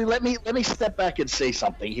 Let me step back and say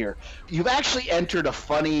something here. You've actually entered a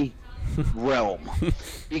funny realm,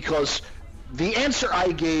 because the answer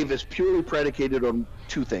I gave is purely predicated on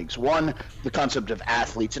two things. One, the concept of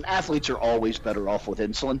athletes, and athletes are always better off with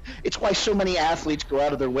insulin. It's why so many athletes go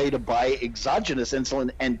out of their way to buy exogenous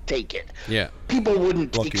insulin and take it. Yeah. People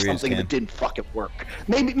wouldn't take something that didn't fucking work.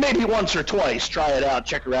 Maybe once or twice, try it out,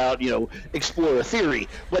 check her out, explore a theory.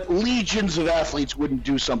 But legions of athletes wouldn't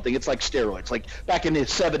do something. It's like steroids. Like back in the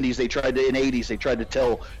 70s, in 80s, they tried to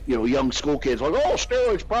tell, young school kids, like, oh,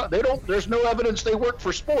 steroids, there's no evidence they work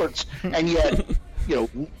for sports. And yet,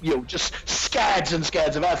 just scads and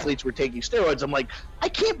scads of athletes were taking steroids. I'm like, I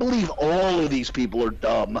can't believe all of these people are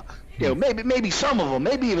dumb. Maybe some of them,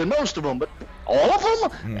 maybe even most of them, but all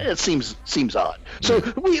of them? It seems odd. So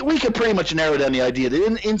we could pretty much narrow down the idea that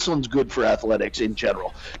insulin's good for athletics in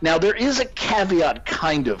general. Now, there is a caveat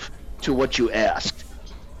kind of to what you asked.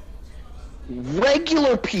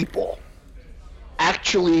 Regular people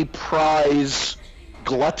actually prize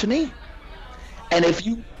gluttony, and if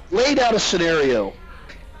you laid out a scenario,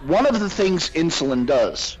 one of the things insulin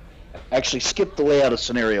does, actually skip the layout of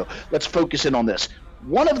scenario, let's focus in on this.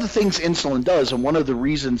 One of the things insulin does, and one of the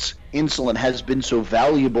reasons insulin has been so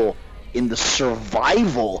valuable in the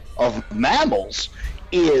survival of mammals,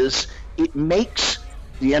 is it makes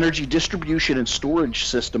the energy distribution and storage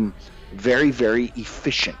system very, very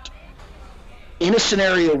efficient. In a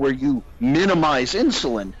scenario where you minimize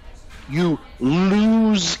insulin, you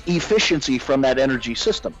lose efficiency from that energy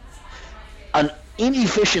system. An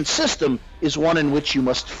inefficient system is one in which you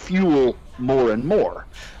must fuel more and more.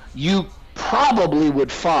 You probably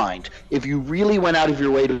would find, if you really went out of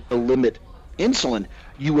your way to limit insulin,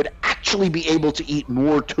 you would actually be able to eat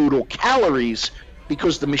more total calories,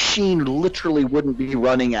 because the machine literally wouldn't be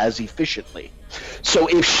running as efficiently. So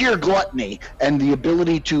if sheer gluttony and the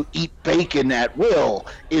ability to eat bacon at will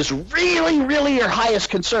is really, really your highest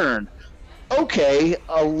concern, okay,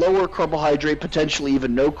 a lower carbohydrate, potentially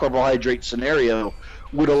even no carbohydrate scenario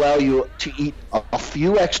would allow you to eat a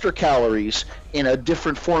few extra calories in a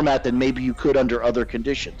different format than maybe you could under other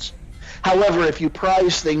conditions. However, if you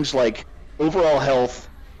prize things like overall health,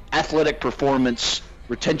 athletic performance,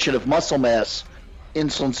 retention of muscle mass,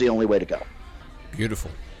 insulin's the only way to go.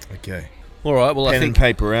 Beautiful. Okay. All right, well, Pen I think... and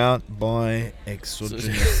paper out, buy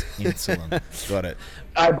exogenous insulin. Got it.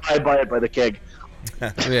 I buy it by the keg.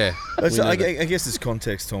 Yeah. So I guess it's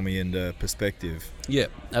context, Tommy, and perspective. Yeah,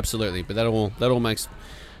 absolutely. But that all makes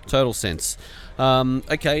total sense.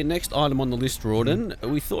 Okay, next item on the list, Rawdon.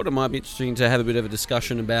 We thought it might be interesting to have a bit of a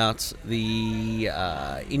discussion about the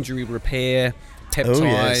injury repair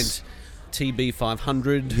peptide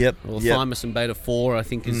TB500. Yep, Or yep. thymosin beta 4, I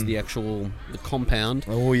think, is the compound.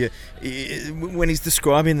 Oh yeah, when he's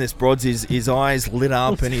describing this, Brods, his eyes lit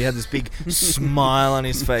up and he had this big smile on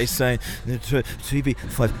his face, saying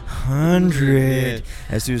TB500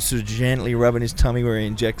 as he was sort of gently rubbing his tummy where he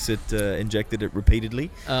injected it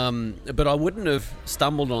repeatedly. But I wouldn't have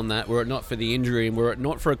stumbled on that were it not for the injury and were it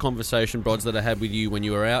not for a conversation, Brods, that I had with you when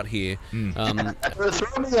you were out here. Throw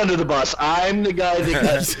me under the bus. I'm the guy that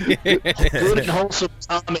got good and wholesome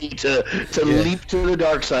Tommy to leap to the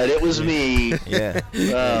dark side. It was me. Yeah.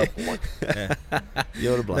 Boy. Yeah.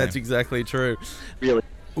 You're to blame. That's exactly true. Really.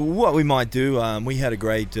 What we might do, we had a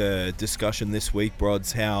great discussion this week,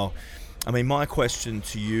 Brods, my question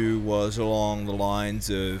to you was along the lines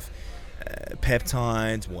of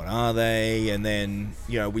peptides, what are they? And then,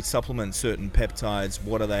 we supplement certain peptides,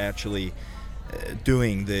 what are they actually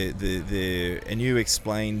doing? And you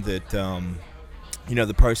explained that,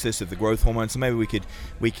 the process of the growth hormone. So maybe we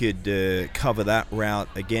could cover that route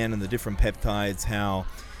again, and the different peptides, how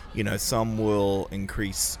some will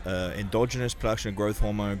increase endogenous production of growth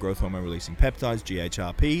hormone releasing peptides,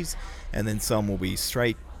 GHRPs, and then some will be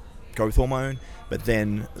straight growth hormone, but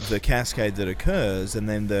then the cascade that occurs, and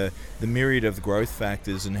then the myriad of growth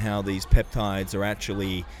factors, and how these peptides are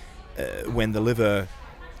actually, when the liver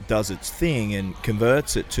does its thing and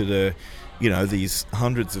converts it to the these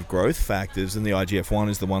hundreds of growth factors, and the IGF-1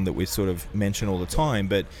 is the one that we sort of mention all the time,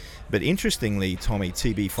 but interestingly, Tommy,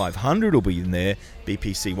 TB500 will be in there,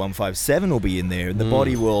 BPC157 will be in there, and the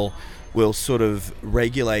body will sort of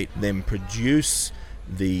regulate them, produce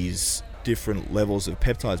these different levels of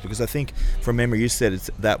peptides, because I think from memory you said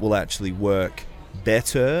that will actually work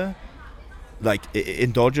better, like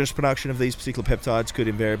endogenous production of these particular peptides could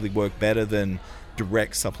invariably work better than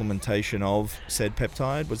direct supplementation of said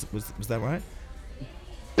peptide. Was that right?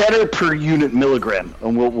 Better per unit milligram,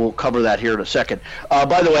 and we'll cover that here in a second.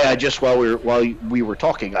 By the way, I just while we were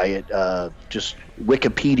talking, I had just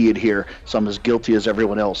Wikipedia'd here, so I'm as guilty as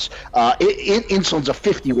everyone else. Insulin's a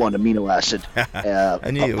 51 amino acid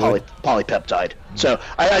polypeptide. So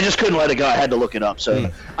I just couldn't let it go. I had to look it up.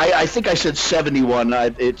 So I think I said 71.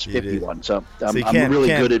 It's 51. So I'm really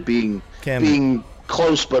good at being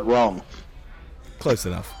close but wrong. Close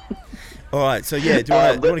enough. All right, so do you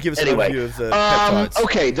want to give us an overview of the peptides?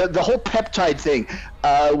 Okay, the whole peptide thing,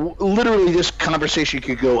 literally this conversation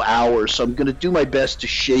could go hours, so I'm going to do my best to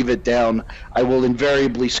shave it down. I will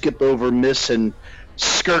invariably skip over, miss, and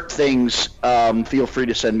skirt things. Feel free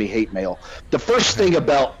to send me hate mail. The first thing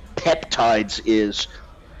about peptides is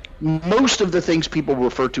most of the things people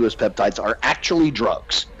refer to as peptides are actually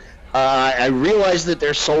drugs. I realize that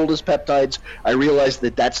they're sold as peptides. I realize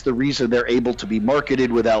that that's the reason they're able to be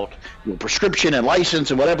marketed without prescription and license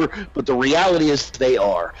and whatever, but the reality is they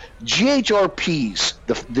are. GHRPs,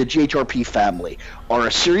 the GHRP family, are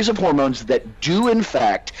a series of hormones that do in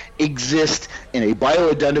fact exist in a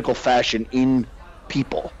bioidentical fashion in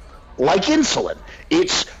people. Like insulin.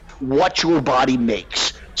 It's what your body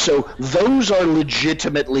makes. So those are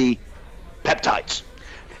legitimately peptides.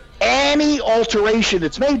 Any alteration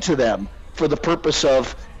that's made to them for the purpose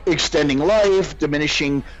of extending life,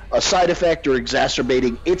 diminishing a side effect, or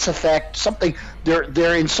exacerbating its effect, something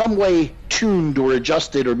they're in some way tuned or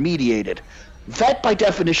adjusted or mediated, that by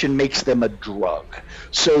definition makes them a drug.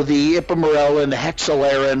 So the ipamorelin, the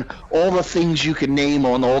hexalarin, all the things you can name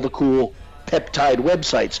on all the cool peptide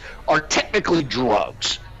websites are technically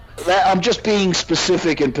drugs. I'm just being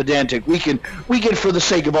specific and pedantic. We can for the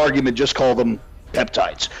sake of argument just call them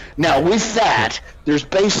peptides. Now, with that, there's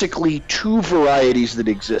basically two varieties that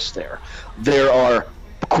exist there. There are,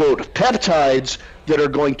 quote, peptides that are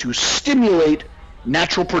going to stimulate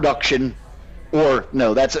natural production, or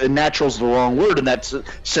no, natural's the wrong word in that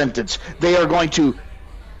sentence. They are going to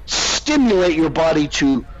stimulate your body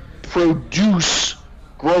to produce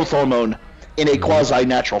growth hormone in a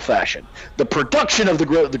quasi-natural fashion. The production of the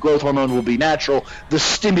growth hormone will be natural. The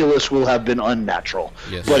stimulus will have been unnatural.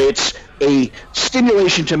 Yes. But it's a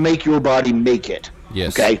stimulation to make your body make it.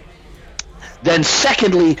 Yes. Okay? Then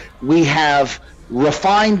secondly, we have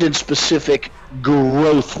refined and specific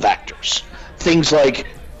growth factors. Things like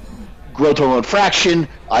growth hormone fraction,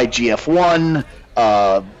 IGF-1,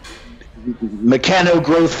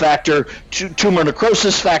 mechanogrowth factor, tumor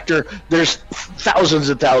necrosis factor. There's thousands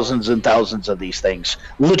and thousands and thousands of these things.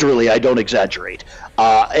 Literally, I don't exaggerate.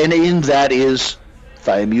 And in that is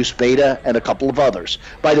thiamine beta and a couple of others.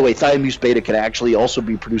 By the way, thiamine beta can actually also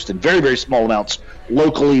be produced in very, very small amounts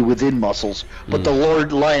locally within muscles, but the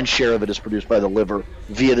lion's share of it is produced by the liver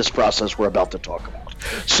via this process we're about to talk about.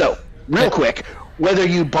 So, real quick, whether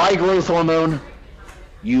you buy growth hormone,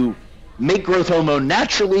 you make growth hormone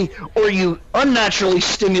naturally, or you unnaturally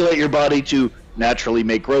stimulate your body to naturally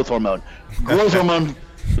make growth hormone. Growth hormone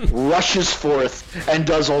rushes forth and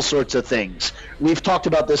does all sorts of things. We've talked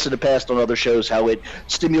about this in the past on other shows, how it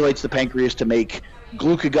stimulates the pancreas to make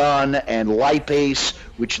glucagon and lipase,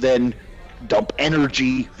 which then dump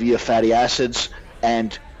energy via fatty acids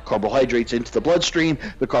and carbohydrates into the bloodstream.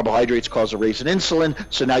 The carbohydrates cause a raise in insulin,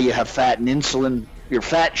 so now you have fat and insulin, your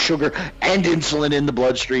fat, sugar, and insulin in the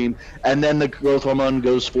bloodstream, and then the growth hormone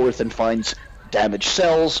goes forth and finds damaged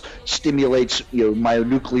cells, stimulates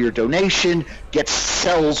myonuclear donation, gets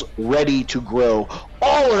cells ready to grow.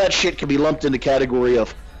 All of that shit can be lumped in the category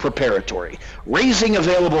of preparatory. Raising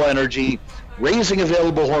available energy, raising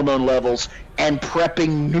available hormone levels, and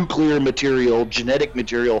prepping nuclear material, genetic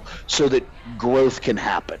material, so that growth can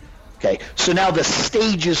happen. Okay, so now the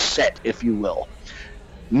stage is set, if you will.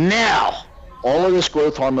 Now, all of this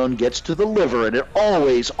growth hormone gets to the liver, and it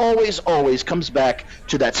always, always, always comes back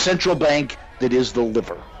to that central bank that is the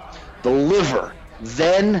liver. The liver,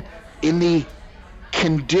 then, in the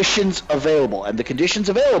conditions available, and the conditions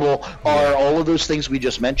available are all of those things we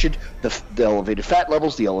just mentioned, the elevated fat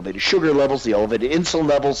levels, the elevated sugar levels, the elevated insulin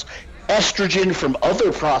levels, estrogen from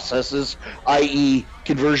other processes, i.e.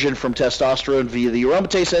 conversion from testosterone via the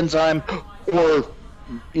aromatase enzyme, or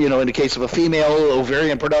in the case of a female,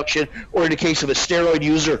 ovarian production, or in the case of a steroid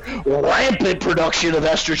user, rampant production of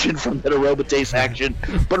estrogen from that aromatase action.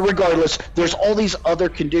 But regardless, there's all these other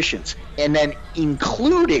conditions, and then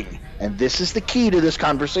including, and this is the key to this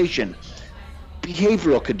conversation,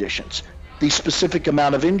 behavioral conditions. The specific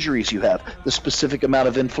amount of injuries you have, the specific amount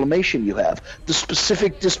of inflammation you have, the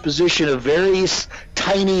specific disposition of various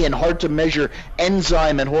tiny and hard to measure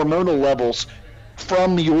enzyme and hormonal levels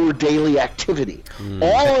from your daily activity.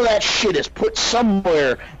 All of that shit is put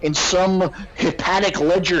somewhere in some hepatic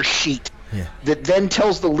ledger sheet that then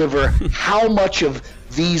tells the liver how much of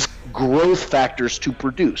these growth factors to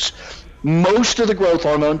produce. Most of the growth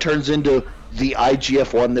hormone turns into the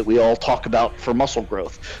IGF-1 that we all talk about for muscle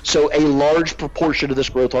growth. So a large proportion of this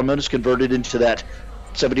growth hormone is converted into that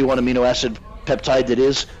 71 amino acid peptide that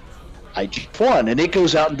is IGF-1, and it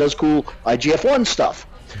goes out and does cool IGF-1 stuff.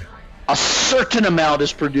 A certain amount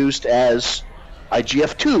is produced as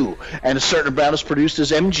IGF-2, and a certain amount is produced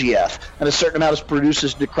as MGF, and a certain amount is produced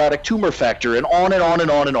as necrotic tumor factor, and on and on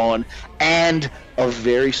and on and on, and a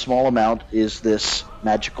very small amount is this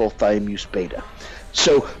magical thiamine beta.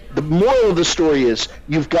 So the moral of the story is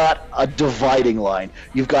you've got a dividing line.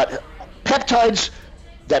 You've got peptides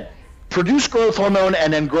that produce growth hormone,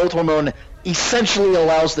 and then growth hormone essentially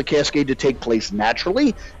allows the cascade to take place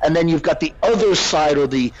naturally, and then you've got the other side, or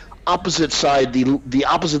the opposite side, the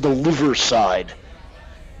opposite, the liver side,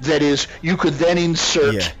 that is, you could then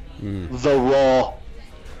insert the raw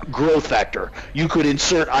growth factor. You could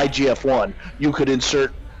insert IGF-1, you could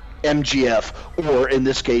insert MGF, or in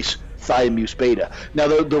this case thiamine beta. Now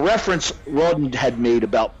the reference Rawdon had made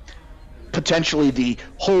about potentially the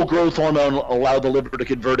whole growth hormone allow the liver to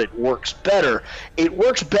convert it works better. It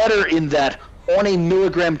works better in that on a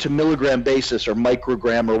milligram to milligram basis, or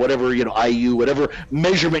microgram, or whatever, IU, whatever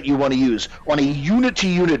measurement you want to use, on a unit to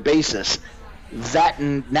unit basis, that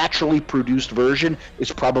naturally produced version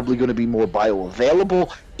is probably going to be more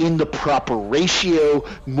bioavailable in the proper ratio,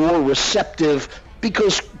 more receptive,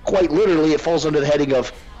 because quite literally it falls under the heading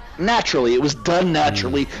of naturally. It was done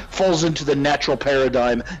naturally, falls into the natural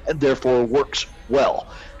paradigm, and therefore works well.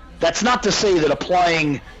 That's not to say that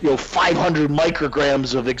applying 500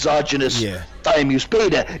 micrograms of exogenous thiamine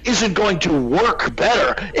beta isn't going to work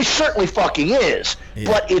better. It certainly fucking is,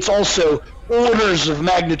 but it's also orders of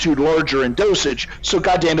magnitude larger in dosage, so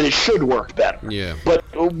goddammit, it should work better. Yeah. But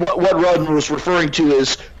what Rawdon was referring to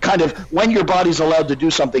is kind of when your body's allowed to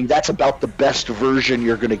do something, that's about the best version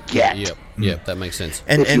you're going to get. Yep, that makes sense.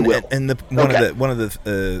 And one of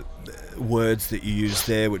the words that you used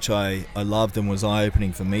there, which I loved and was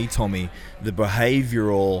eye-opening for me, Tommy, the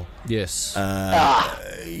behavioral, the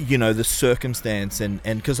circumstance, and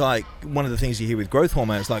because one of the things you hear with growth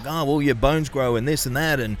hormone is like, your bones grow and this and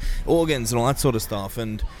that and organs and all that sort of stuff,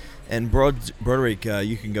 and Broderick,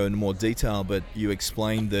 you can go into more detail, but you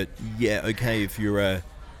explained that if you're a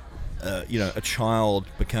child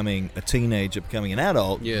becoming a teenager, becoming an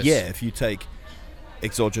adult, if you take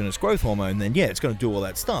exogenous growth hormone, then it's going to do all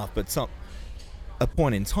that stuff, but a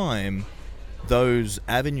point in time, those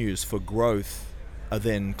avenues for growth are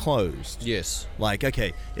then closed. Yes. Like,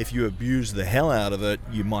 okay, if you abuse the hell out of it,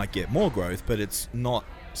 you might get more growth, but it's not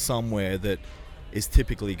somewhere that is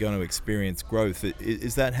typically going to experience growth.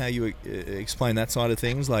 Is that how you explain that side of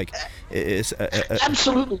things? Like,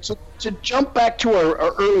 absolutely. To jump back to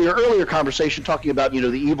our earlier conversation talking about, the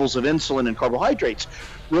evils of insulin and carbohydrates,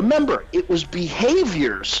 remember, it was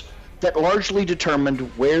behaviors that largely determined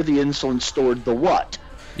where the insulin stored the what.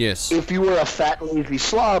 Yes. If you were a fat, lazy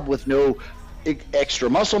slob with no extra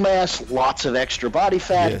muscle mass, lots of extra body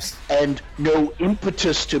fat, yes, and no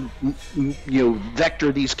impetus to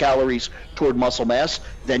vector these calories toward muscle mass,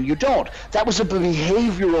 then you don't. That was a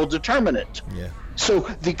behavioral determinant. Yeah. So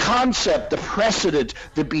the concept, the precedent,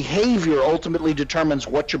 the behavior ultimately determines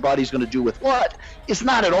what your body's going to do with what is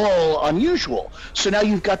not at all unusual. So now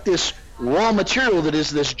you've got this raw material that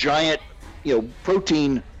is this giant,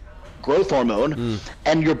 protein growth hormone,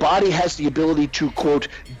 and your body has the ability to, quote,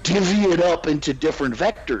 divvy it up into different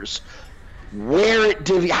vectors.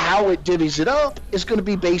 How it divvies it up is going to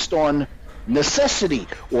be based on necessity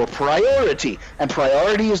or priority, and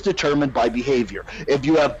priority is determined by behavior. If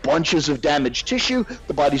you have bunches of damaged tissue,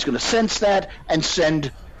 the body's going to sense that and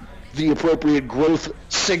send the appropriate growth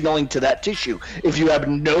signaling to that tissue. If you have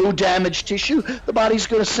no damaged tissue, the body's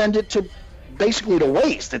going to send it to basically to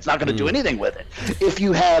waste. It's not going to do anything with it. If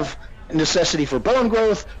you have necessity for bone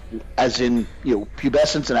growth, as in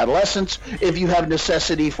pubescence and adolescence, if you have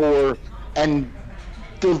necessity for, and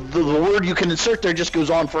the word you can insert there just goes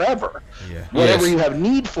on forever. Yeah. Whatever Yes. you have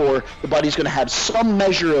need for, the body's going to have some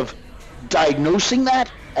measure of diagnosing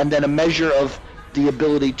that, and then a measure of the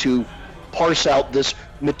ability to parse out this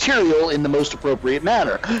material in the most appropriate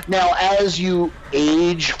manner. Now, as you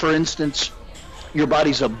age, for instance, your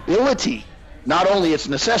body's ability, not only its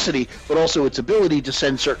necessity, but also its ability to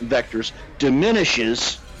send certain vectors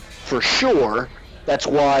diminishes for sure. That's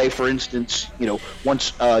why, for instance,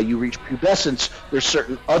 once you reach pubescence, there's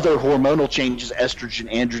certain other hormonal changes, estrogen,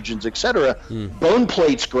 androgens, etc. Bone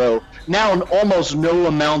plates grow. Now, almost no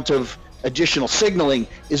amount of additional signaling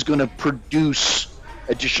is going to produce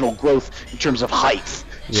additional growth in terms of height.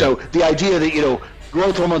 Yeah. So the idea that,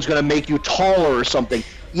 growth hormone is going to make you taller or something,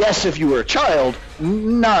 yes, if you were a child,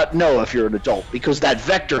 no if you're an adult, because that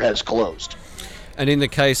vector has closed. And in the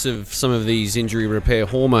case of some of these injury repair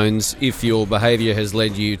hormones, if your behaviour has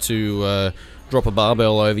led you to drop a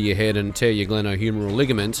barbell over your head and tear your glenohumeral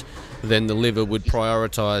ligament, then the liver would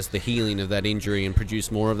prioritise the healing of that injury and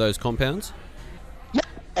produce more of those compounds? Yeah,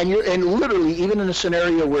 and literally, even in a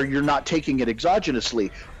scenario where you're not taking it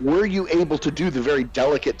exogenously, were you able to do the very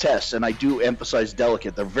delicate tests, and I do emphasize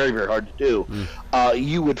delicate, they're very, very hard to do,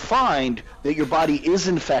 you would find that your body is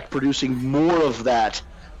in fact producing more of that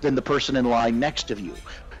than the person in line next to you.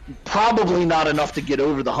 Probably not enough to get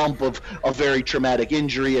over the hump of a very traumatic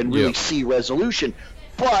injury and really see resolution,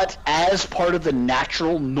 but as part of the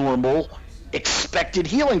natural, normal, expected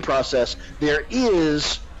healing process, there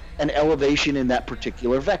is an elevation in that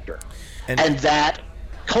particular vector. And that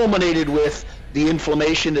culminated with the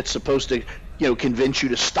inflammation that's supposed to convince you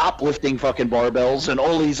to stop lifting fucking barbells, and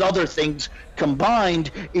all these other things combined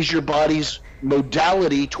is your body's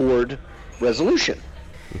modality toward resolution.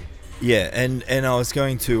 Yeah, and I was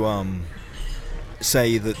going to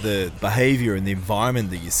say that the behavior and the environment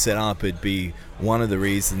that you set up would be one of the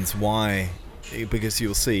reasons why, because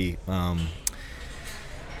you'll see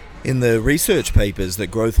in the research papers that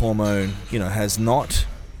growth hormone, has not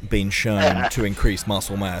been shown to increase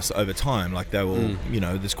muscle mass over time. Like they will,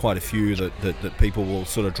 there's quite a few that people will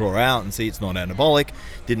sort of draw out and see it's not anabolic,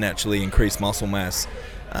 didn't actually increase muscle mass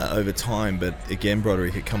over time. But again,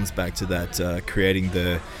 Broderick, it comes back to that creating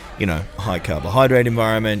the high carbohydrate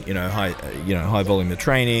environment, high volume of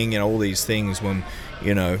training, all these things. When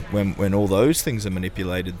all those things are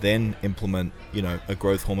manipulated, then implement a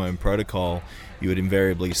growth hormone protocol, you would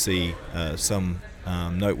invariably see some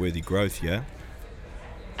noteworthy growth. Yeah.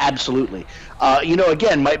 Absolutely.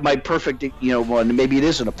 Again, my perfect, one, maybe it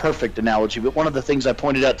isn't a perfect analogy, but one of the things I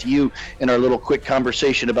pointed out to you in our little quick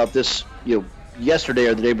conversation about this, yesterday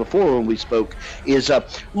or the day before when we spoke, is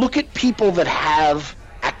look at people that have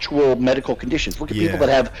actual medical conditions. Look at people that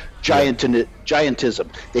have giantism.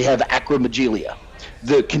 They have acromegalia.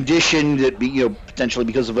 The condition that, potentially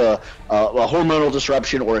because of a hormonal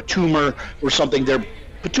disruption or a tumor or something, their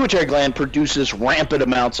pituitary gland produces rampant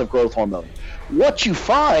amounts of growth hormone. What you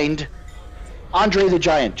find, Andre the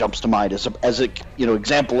Giant jumps to mind as a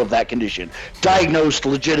example of that condition. Diagnosed,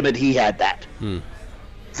 legitimate, he had that.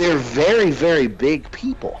 They're very, very big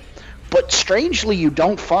people. But strangely, you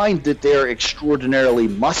don't find that they're extraordinarily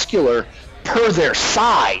muscular per their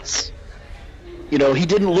size. He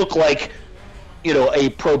didn't look like, a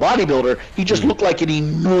pro bodybuilder. He just looked like an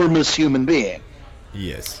enormous human being.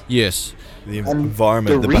 Yes. Yes. The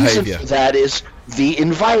environment, the reason behavior. for that is the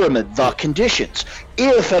environment, the conditions.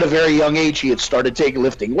 If at a very young age he had started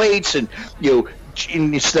lifting weights and,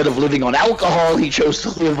 instead of living on alcohol, he chose to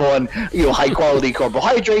live on, high quality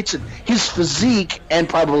carbohydrates, and his physique and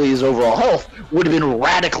probably his overall health would have been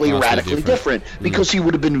radically different because he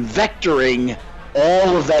would have been vectoring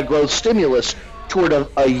all of that growth stimulus toward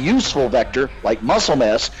a useful vector like muscle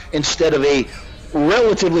mass instead of a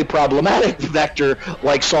relatively problematic vector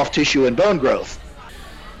like soft tissue and bone growth.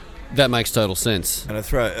 That makes total sense. And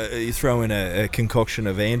you throw in a concoction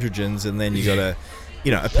of androgens, and then you got a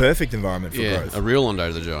perfect environment for growth. A real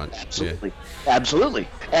Andre the Giant. Absolutely.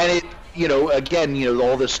 And it, again,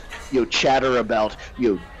 all this, chatter about,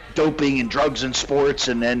 doping and drugs in sports,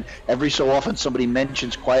 and then every so often somebody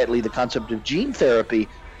mentions quietly the concept of gene therapy.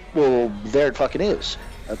 Well, there it fucking is.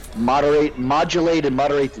 Modulate and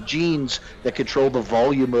moderate the genes that control the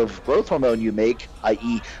volume of growth hormone you make,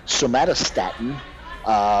 i.e. somatostatin.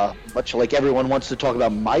 Much like everyone wants to talk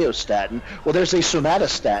about myostatin. Well, there's a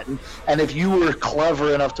somatostatin, and if you were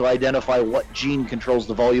clever enough to identify what gene controls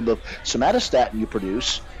the volume of somatostatin you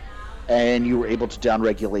produce, and you were able to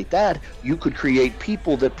downregulate that, you could create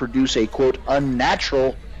people that produce a, quote,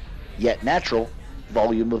 unnatural, yet natural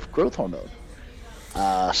volume of growth hormone.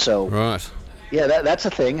 Right. Yeah, that's a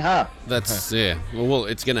thing, huh? That's, yeah. Well,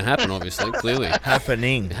 it's going to happen, obviously, clearly.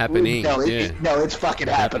 Happening. No, it's fucking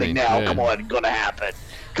happening now. Yeah. Come on, it's going to happen.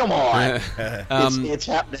 Come on. It's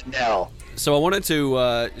happening now. So I wanted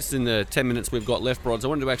to, just in the 10 minutes we've got left, Brods, I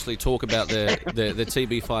wanted to actually talk about the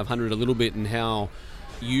TB500 a little bit and how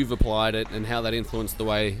you've applied it and how that influenced the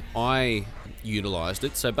way I utilised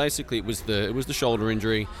it. So basically it was the shoulder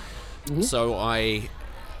injury. Mm-hmm. So I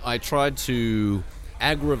tried to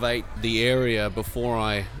aggravate the area before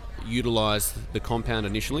I utilised the compound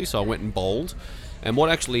initially, so I went and bowled. And what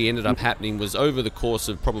actually ended up happening was over the course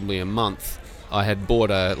of probably a month, I had bought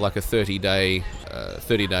a 30-day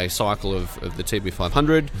cycle of the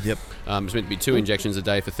TB500. Yep. It's meant to be 2 injections a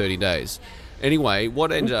day for 30 days. Anyway,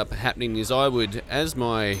 what ended up happening is as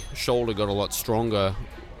my shoulder got a lot stronger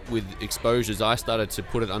with exposures, I started to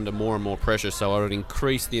put it under more and more pressure, so I would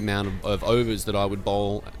increase the amount of overs that I would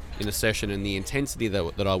bowl in a session and the intensity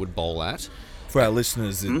that I would bowl at. For our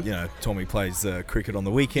listeners, Tommy plays cricket on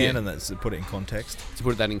the weekend, and that's to put it in context. To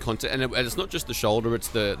put that in context, and it's not just the shoulder; it's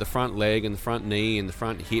the front leg and the front knee and the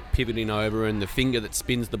front hip pivoting over, and the finger that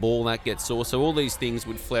spins the ball that gets sore. So all these things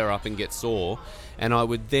would flare up and get sore, and I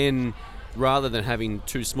would then, rather than having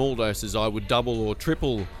 2 small doses, I would double or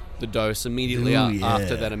triple the dose immediately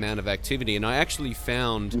after that amount of activity. And I actually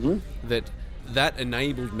found that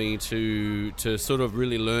enabled me to sort of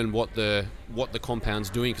really learn what the compound's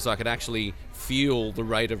doing, because I could actually feel the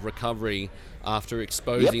rate of recovery after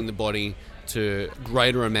exposing the body to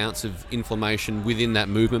greater amounts of inflammation within that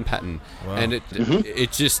movement pattern. Wow. And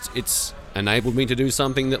it's enabled me to do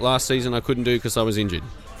something that last season I couldn't do because I was injured.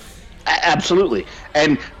 Absolutely.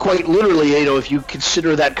 And quite literally, if you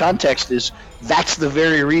consider that context, that's the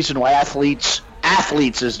very reason why athletes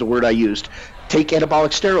is the word I used, take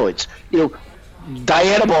anabolic steroids.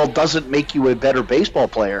 Dianabol doesn't make you a better baseball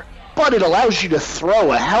player, but it allows you to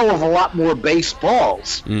throw a hell of a lot more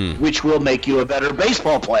baseballs, which will make you a better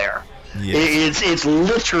baseball player. Yes. It's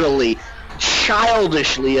literally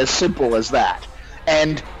childishly as simple as that.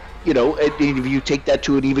 And if you take that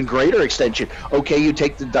to an even greater extension, okay, you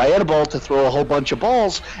take the Dianabol to throw a whole bunch of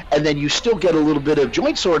balls, and then you still get a little bit of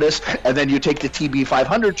joint soreness, and then you take the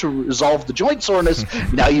TB500 to resolve the joint soreness.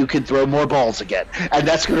 Now you can throw more balls again, and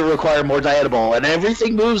that's going to require more Dianabol, and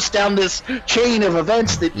everything moves down this chain of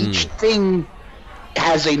events that each thing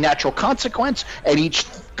has a natural consequence, and each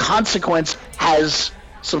consequence has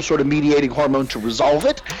some sort of mediating hormone to resolve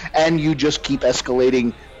it, and you just keep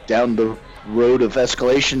escalating down the road of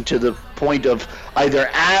escalation to the point of either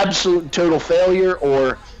absolute and total failure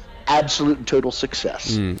or absolute and total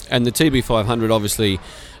success. And the TB500, obviously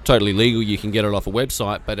totally legal, you can get it off a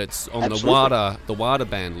website, but it's on the WADA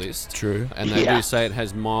ban list. True. And they do say it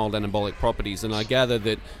has mild anabolic properties, and I gather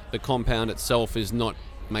that the compound itself is not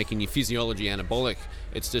making your physiology anabolic,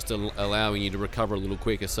 it's just allowing you to recover a little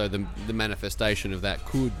quicker, so the manifestation of that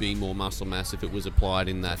could be more muscle mass if it was applied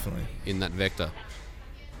in that vector.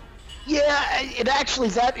 Yeah,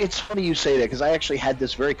 it's funny you say that, because I actually had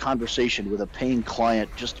this very conversation with a paying client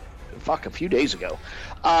just a few days ago.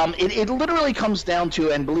 It literally comes down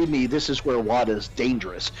to, and believe me, this is where WADA is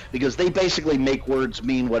dangerous, because they basically make words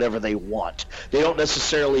mean whatever they want. They don't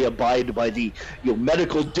necessarily abide by the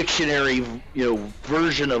medical dictionary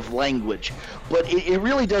version of language, but it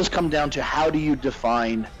really does come down to how do you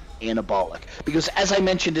define anabolic, because as I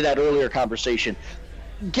mentioned in that earlier conversation,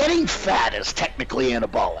 getting fat is technically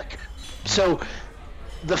anabolic. So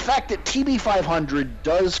the fact that TB500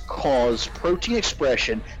 does cause protein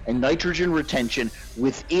expression and nitrogen retention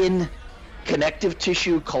within connective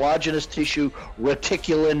tissue, collagenous tissue,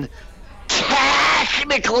 reticulin,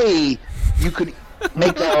 technically you could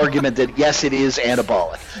make the argument that yes, it is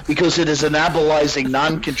anabolic because it is anabolizing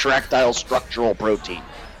non-contractile structural protein.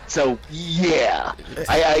 So yeah,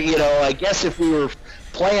 I guess if we were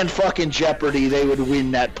playing fucking Jeopardy, they would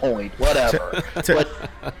win that point. Whatever.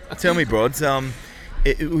 Tell me, Broads.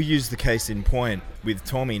 We'll use the case in point with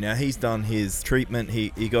Tommy. Now he's done his treatment. He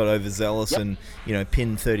got overzealous and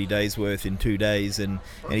pinned 30 days worth in 2 days, and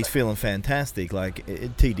he's feeling fantastic. Like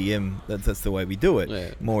TDM, that's the way we do it.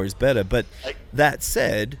 Yeah. More is better. But that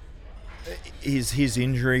said, is his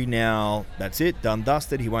injury now? That's it, done,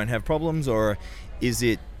 dusted. He won't have problems, or is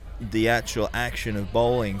it the actual action of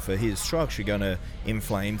bowling for his structure going to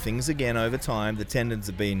inflame things again over time? The tendons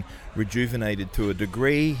have been rejuvenated to a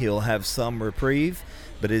degree. He'll have some reprieve,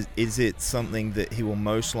 but is it something that he will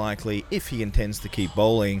most likely, if he intends to keep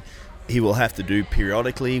bowling, he will have to do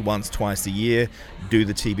periodically, once, twice a year, do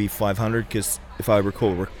the TB500? Because if I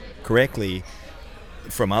recall correctly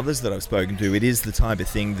from others that I've spoken to, it is the type of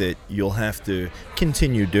thing that you'll have to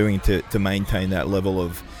continue doing to maintain that level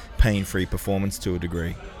of pain-free performance to a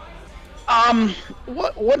degree.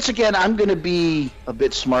 Once again, I'm going to be a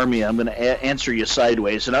bit smarmy. I'm going to answer you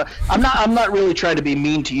sideways, and I'm not really trying to be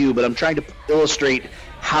mean to you, but I'm trying to illustrate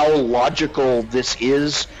how logical this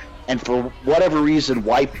is, and for whatever reason,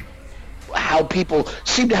 how people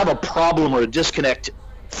seem to have a problem or a disconnect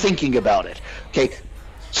thinking about it. Okay,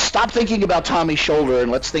 stop thinking about Tommy's shoulder and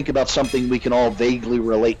let's think about something we can all vaguely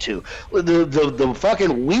relate to. The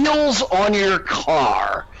fucking wheels on your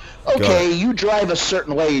car. Okay, you drive a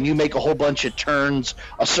certain way and you make a whole bunch of turns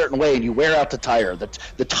a certain way and you wear out the tire.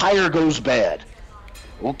 The tire goes bad.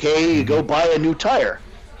 Okay, you go buy a new tire.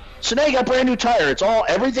 So now you got a brand new tire.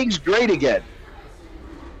 Everything's great again.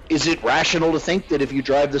 Is it rational to think that if you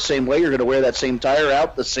drive the same way, you're going to wear that same tire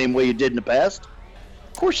out the same way you did in the past?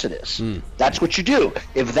 Of course it is. That's what you do.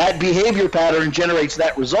 If that behavior pattern generates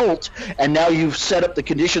that result, and now you've set up the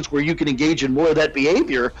conditions where you can engage in more of that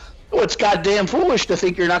behavior, well, it's goddamn foolish to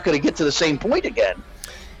think you're not going to get to the same point again.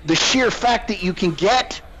 The sheer fact that you can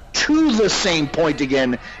get to the same point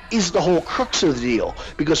again is the whole crux of the deal.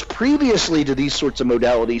 Because previously to these sorts of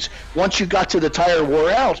modalities, once you got to the tire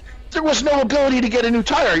wore out, there was no ability to get a new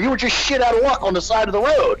tire. You were just shit out of luck on the side of the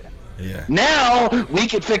road. Yeah. Now we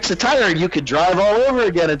could fix a tire and you could drive all over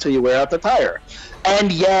again until you wear out the tire. And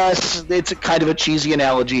yes, it's a kind of a cheesy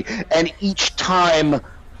analogy, and each time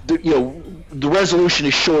the resolution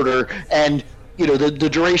is shorter, and the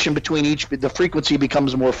duration between the frequency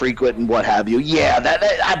becomes more frequent and what have you. Yeah, that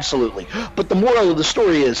absolutely. But the moral of the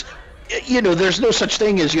story is, there's no such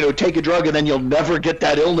thing as take a drug and then you'll never get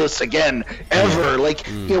that illness again ever.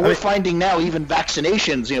 We're finding now even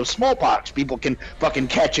vaccinations, smallpox, people can fucking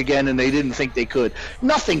catch again and they didn't think they could.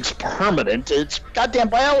 Nothing's permanent. It's goddamn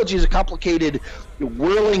biology is a complicated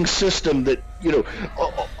whirling system that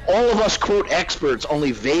all of us quote experts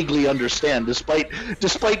only vaguely understand, despite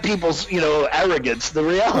people's arrogance. The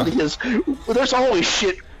reality is there's always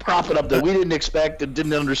shit propping up that we didn't expect and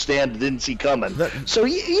didn't understand and didn't see coming. So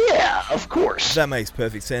yeah, of course. That makes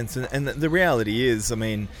perfect sense. And the reality is, I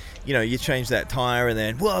mean, you change that tire and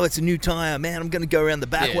then, whoa, it's a new tire, man, I'm going to go around the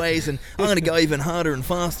back ways and I'm going to go even harder and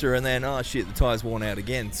faster, and then, oh shit, the tire's worn out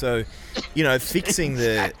again. So, fixing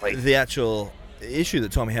the actual issue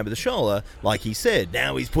that Tommy had with the shoulder, like he said,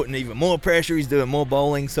 now he's putting even more pressure, he's doing more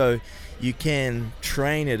bowling, so you can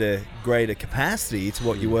train at a greater capacity to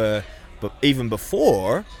what you were but even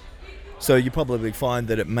before, so you probably find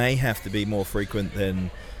that it may have to be more frequent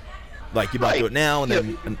than, like, you might do it now and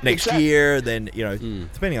then next year, then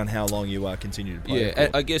depending on how long you continue to play. Yeah,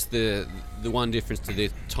 I guess the one difference to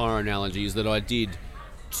the tire analogy is that I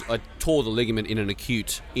tore the ligament in an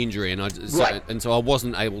acute injury, and so I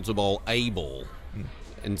wasn't able to bowl a ball,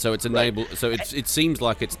 and so it's enabled. Right. So it seems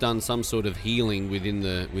like it's done some sort of healing within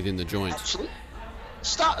the joint. Absolutely.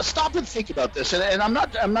 Stop and think about this, and I'm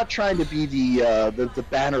not trying to be the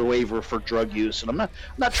banner waver for drug use, and I'm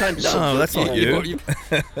not trying to. No, that's not you.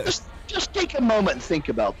 Just take a moment and think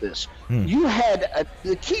about this. You had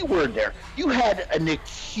the key word there. You had an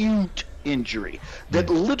acute injury that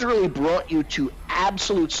literally brought you to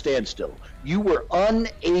absolute standstill. You were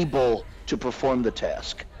unable to perform the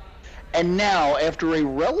task, and now after a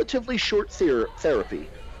relatively short therapy,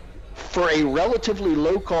 for a relatively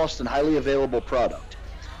low cost and highly available product,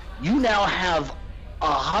 you now have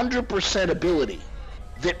 100% ability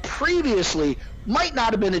that previously might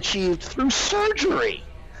not have been achieved through surgery.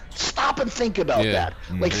 Stop and think about that.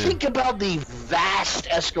 Like, think about the vast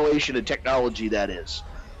escalation in technology that is.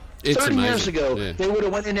 It's 30 amazing. years ago, Yeah. they would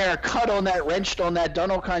have went in there, cut on that, wrenched on that,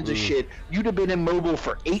 done all kinds of shit. You'd have been immobile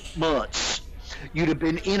for 8 months. You'd have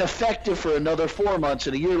been ineffective for another 4 months,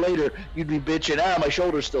 and a year later, you'd be bitching, my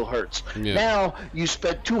shoulder still hurts. Yeah. Now, you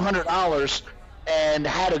spent $200 and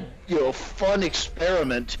had a fun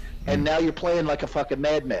experiment, and now you're playing like a fucking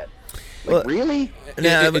madman. Like, Well, really?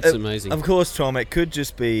 Now, It's amazing. Of course, Tom, it could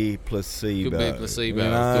just be placebo. Could be placebo, You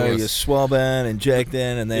of know, course. you're swabbing, injecting,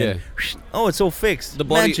 and then, it's all fixed. The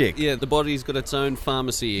body, Magic. the body's got its own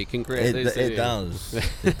pharmacy. It can create these. It does.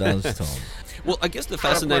 It does, Tom. Well, I guess the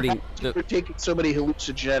fascinating. You're taking so many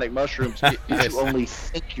hallucinogenic mushrooms, you only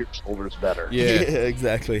think your shoulder's better. Yeah.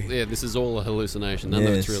 Exactly. Yeah, this is all a hallucination. None of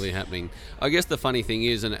it's Yes. really happening. I guess the funny thing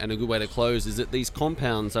is, and a good way to close, is that these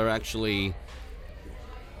compounds are actually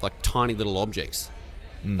like tiny little objects.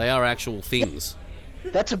 They are actual things.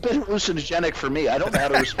 That's a bit hallucinogenic for me. I don't know how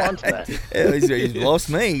to respond to that. Yeah, he's lost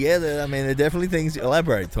me. Yeah, they're definitely things.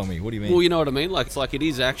 Elaborate, Tommy. What do you mean? Well, you know what I mean? Like, it's like it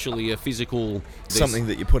is actually a physical... Something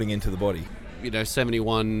that you're putting into the body.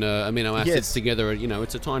 71 amino acids Yes. together.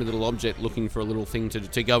 It's a tiny little object looking for a little thing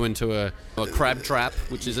to go into a crab trap,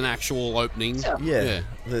 which is an actual opening. Yeah.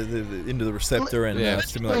 The into the receptor and Yeah.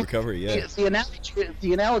 stimulate recovery. Yeah.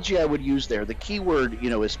 The analogy I would use there, the key word,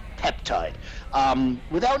 is peptide.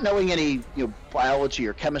 Without knowing any, biology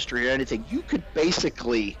or chemistry or anything, you could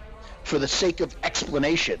basically, for the sake of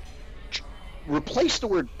explanation, replace the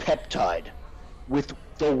word peptide with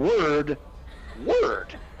the word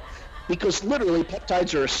word. Because literally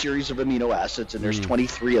peptides are a series of amino acids, and there's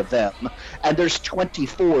 23 of them, and there's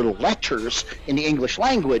 24 letters in the English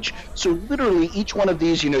language. So literally each one of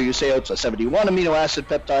these, you say, it's a 71 amino acid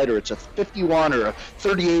peptide, or it's a 51 or a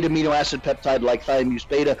 38 amino acid peptide like thiamine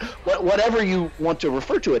beta, whatever you want to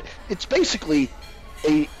refer to it. It's basically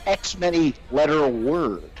a X many letter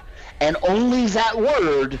word, and only that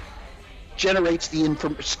word generates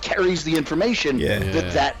carries the information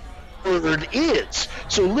that word is.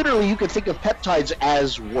 So literally you could think of peptides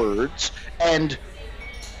as words, and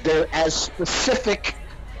they're as specific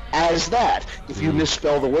as that. If you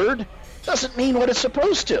misspell the word, doesn't mean what it's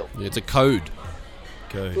supposed to. It's a code.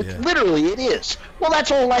 Literally it is. Well, that's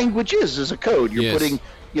all language is a code. You're putting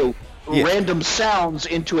random sounds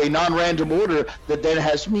into a non-random order that then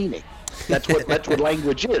has meaning. That's what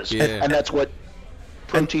language is. And that's what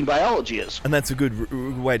protein biology is. And that's a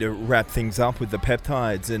good way to wrap things up with the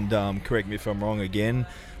peptides. And correct me if I'm wrong again,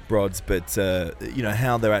 Brods, but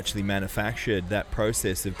how they're actually manufactured. That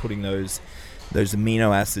process of putting those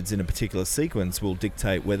amino acids in a particular sequence will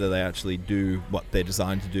dictate whether they actually do what they're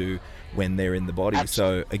designed to do when they're in the body.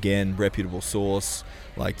 Absolutely. So again, reputable source.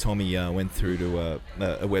 Like Tommy went through to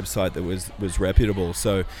a website that was reputable.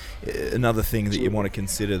 So another thing that you want to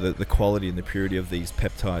consider, the quality and the purity of these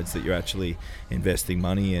peptides that you're actually investing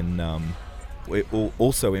money in, it will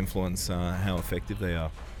also influence how effective they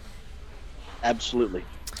are. Absolutely.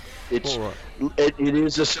 It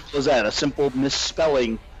is as simple as that. A simple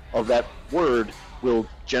misspelling of that word will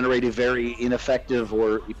generate a very ineffective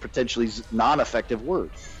or potentially non-effective word.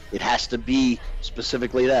 It has to be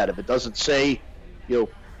specifically that. If it doesn't say,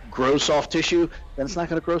 grow soft tissue, then it's not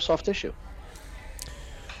going to grow soft tissue.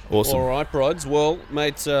 Awesome. All right, Brods. Well,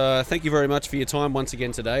 mate, thank you very much for your time once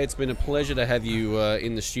again today. It's been a pleasure to have you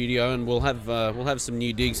in the studio, and we'll have some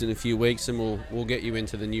new digs in a few weeks, and we'll get you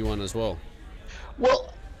into the new one as well.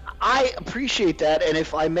 Well, I appreciate that, and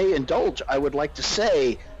if I may indulge, I would like to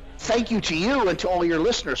say thank you to you and to all your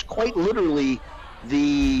listeners. Quite literally,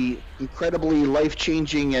 the incredibly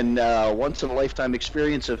life-changing and once-in-a-lifetime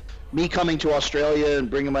experience of me coming to Australia and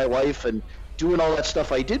bringing my wife and doing all that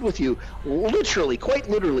stuff I did with you, quite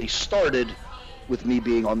literally started with me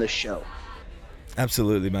being on this show.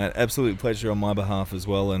 Absolutely, mate. Absolute pleasure on my behalf as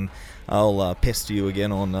well, and I'll pester you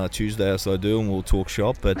again on Tuesday as I do, and we'll talk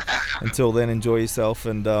shop. But until then, enjoy yourself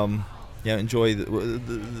and enjoy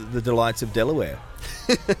the delights of Delaware.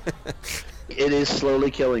 It is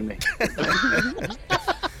slowly killing me.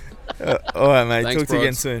 All right, mate. Thanks, Talk to you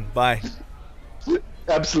again Brods. soon. Bye.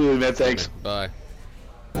 Absolutely, man. Thanks. Bye.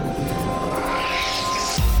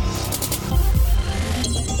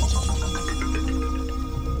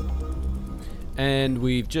 And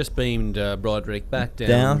we've just beamed Broderick back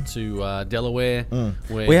down to Delaware.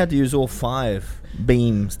 Where We had to use all 5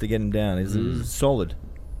 beams to get him down. It's solid.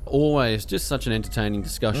 always just such an entertaining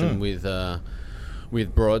discussion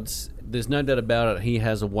with Brods. There's no doubt about it. He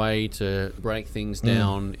has a way to break things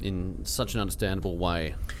down in such an understandable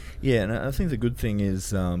way. Yeah, and I think the good thing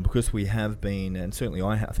is because we have been, and certainly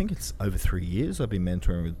I think it's over 3 years I've been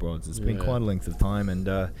mentoring with Brods. It's been quite a length of time,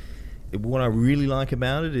 and what I really like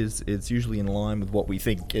about it is it's usually in line with what we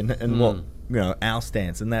think and what our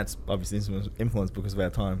stance, and that's obviously influenced because of our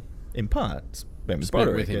time in part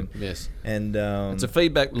spent with him. Yes, and it's a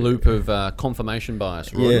feedback loop of confirmation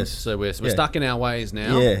bias. Right? Yes, so we're stuck in our ways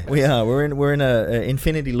now. Yeah, we are. We're in a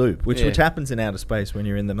infinity loop, which happens in outer space when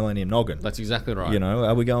you're in the Millennium Noggin. That's exactly right. You know,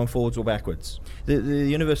 are we going forwards or backwards? The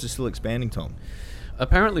universe is still expanding, Tom.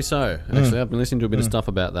 Apparently so. Actually, I've been listening to a bit of stuff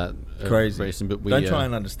about that. Crazy. Recent, but don't try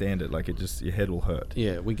and understand it. Like your head will hurt.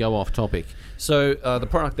 Yeah, we go off topic. So the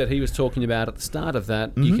product that he was talking about at the start of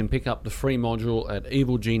that, you can pick up the free module at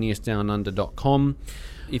evilgeniusdownunder.com.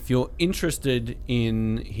 If you're interested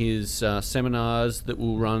in his seminars that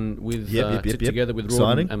we'll run with together with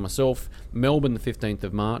Rawdon and myself, Melbourne the 15th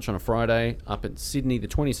of March on a Friday, up at Sydney the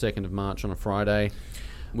 22nd of March on a Friday.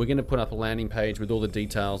 We're going to put up a landing page with all the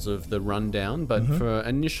details of the rundown, but for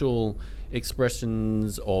initial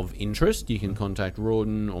expressions of interest, you can contact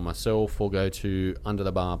Rawdon or myself or go to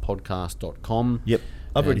underthebarpodcast.com. Yep.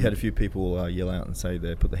 I've already had a few people yell out and say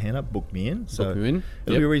they put the hand up, book me in. So book you in.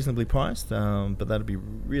 It'll be reasonably priced, but that'll be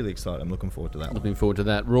really exciting. I'm looking forward to that. Looking forward to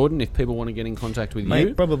that. Rawdon, if people want to get in contact with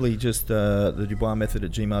you? Probably just the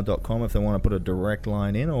DuboisMethod@gmail.com if they want to put a direct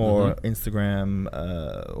line in, or Instagram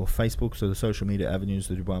or Facebook, so the social media avenues,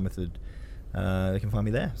 the Dubois Method, they can find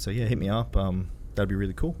me there. So yeah, hit me up. That'd be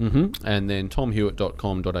really cool. And then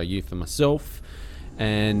tomhewitt.com.au for myself.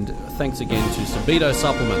 And thanks again to Subito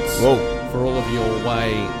Supplements for all of your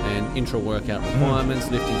whey and intra-workout requirements,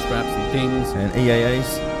 lifting straps and things. And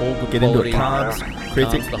EAAs. All good Get quality. Into it. Carbs,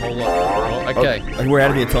 creatine. The whole lot. Okay. Oh, we're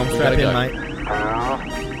out of here, Tom. Strap in, mate. 1,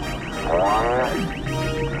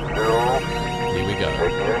 2, here we go.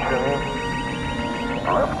 Ignition.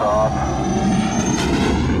 Lift off.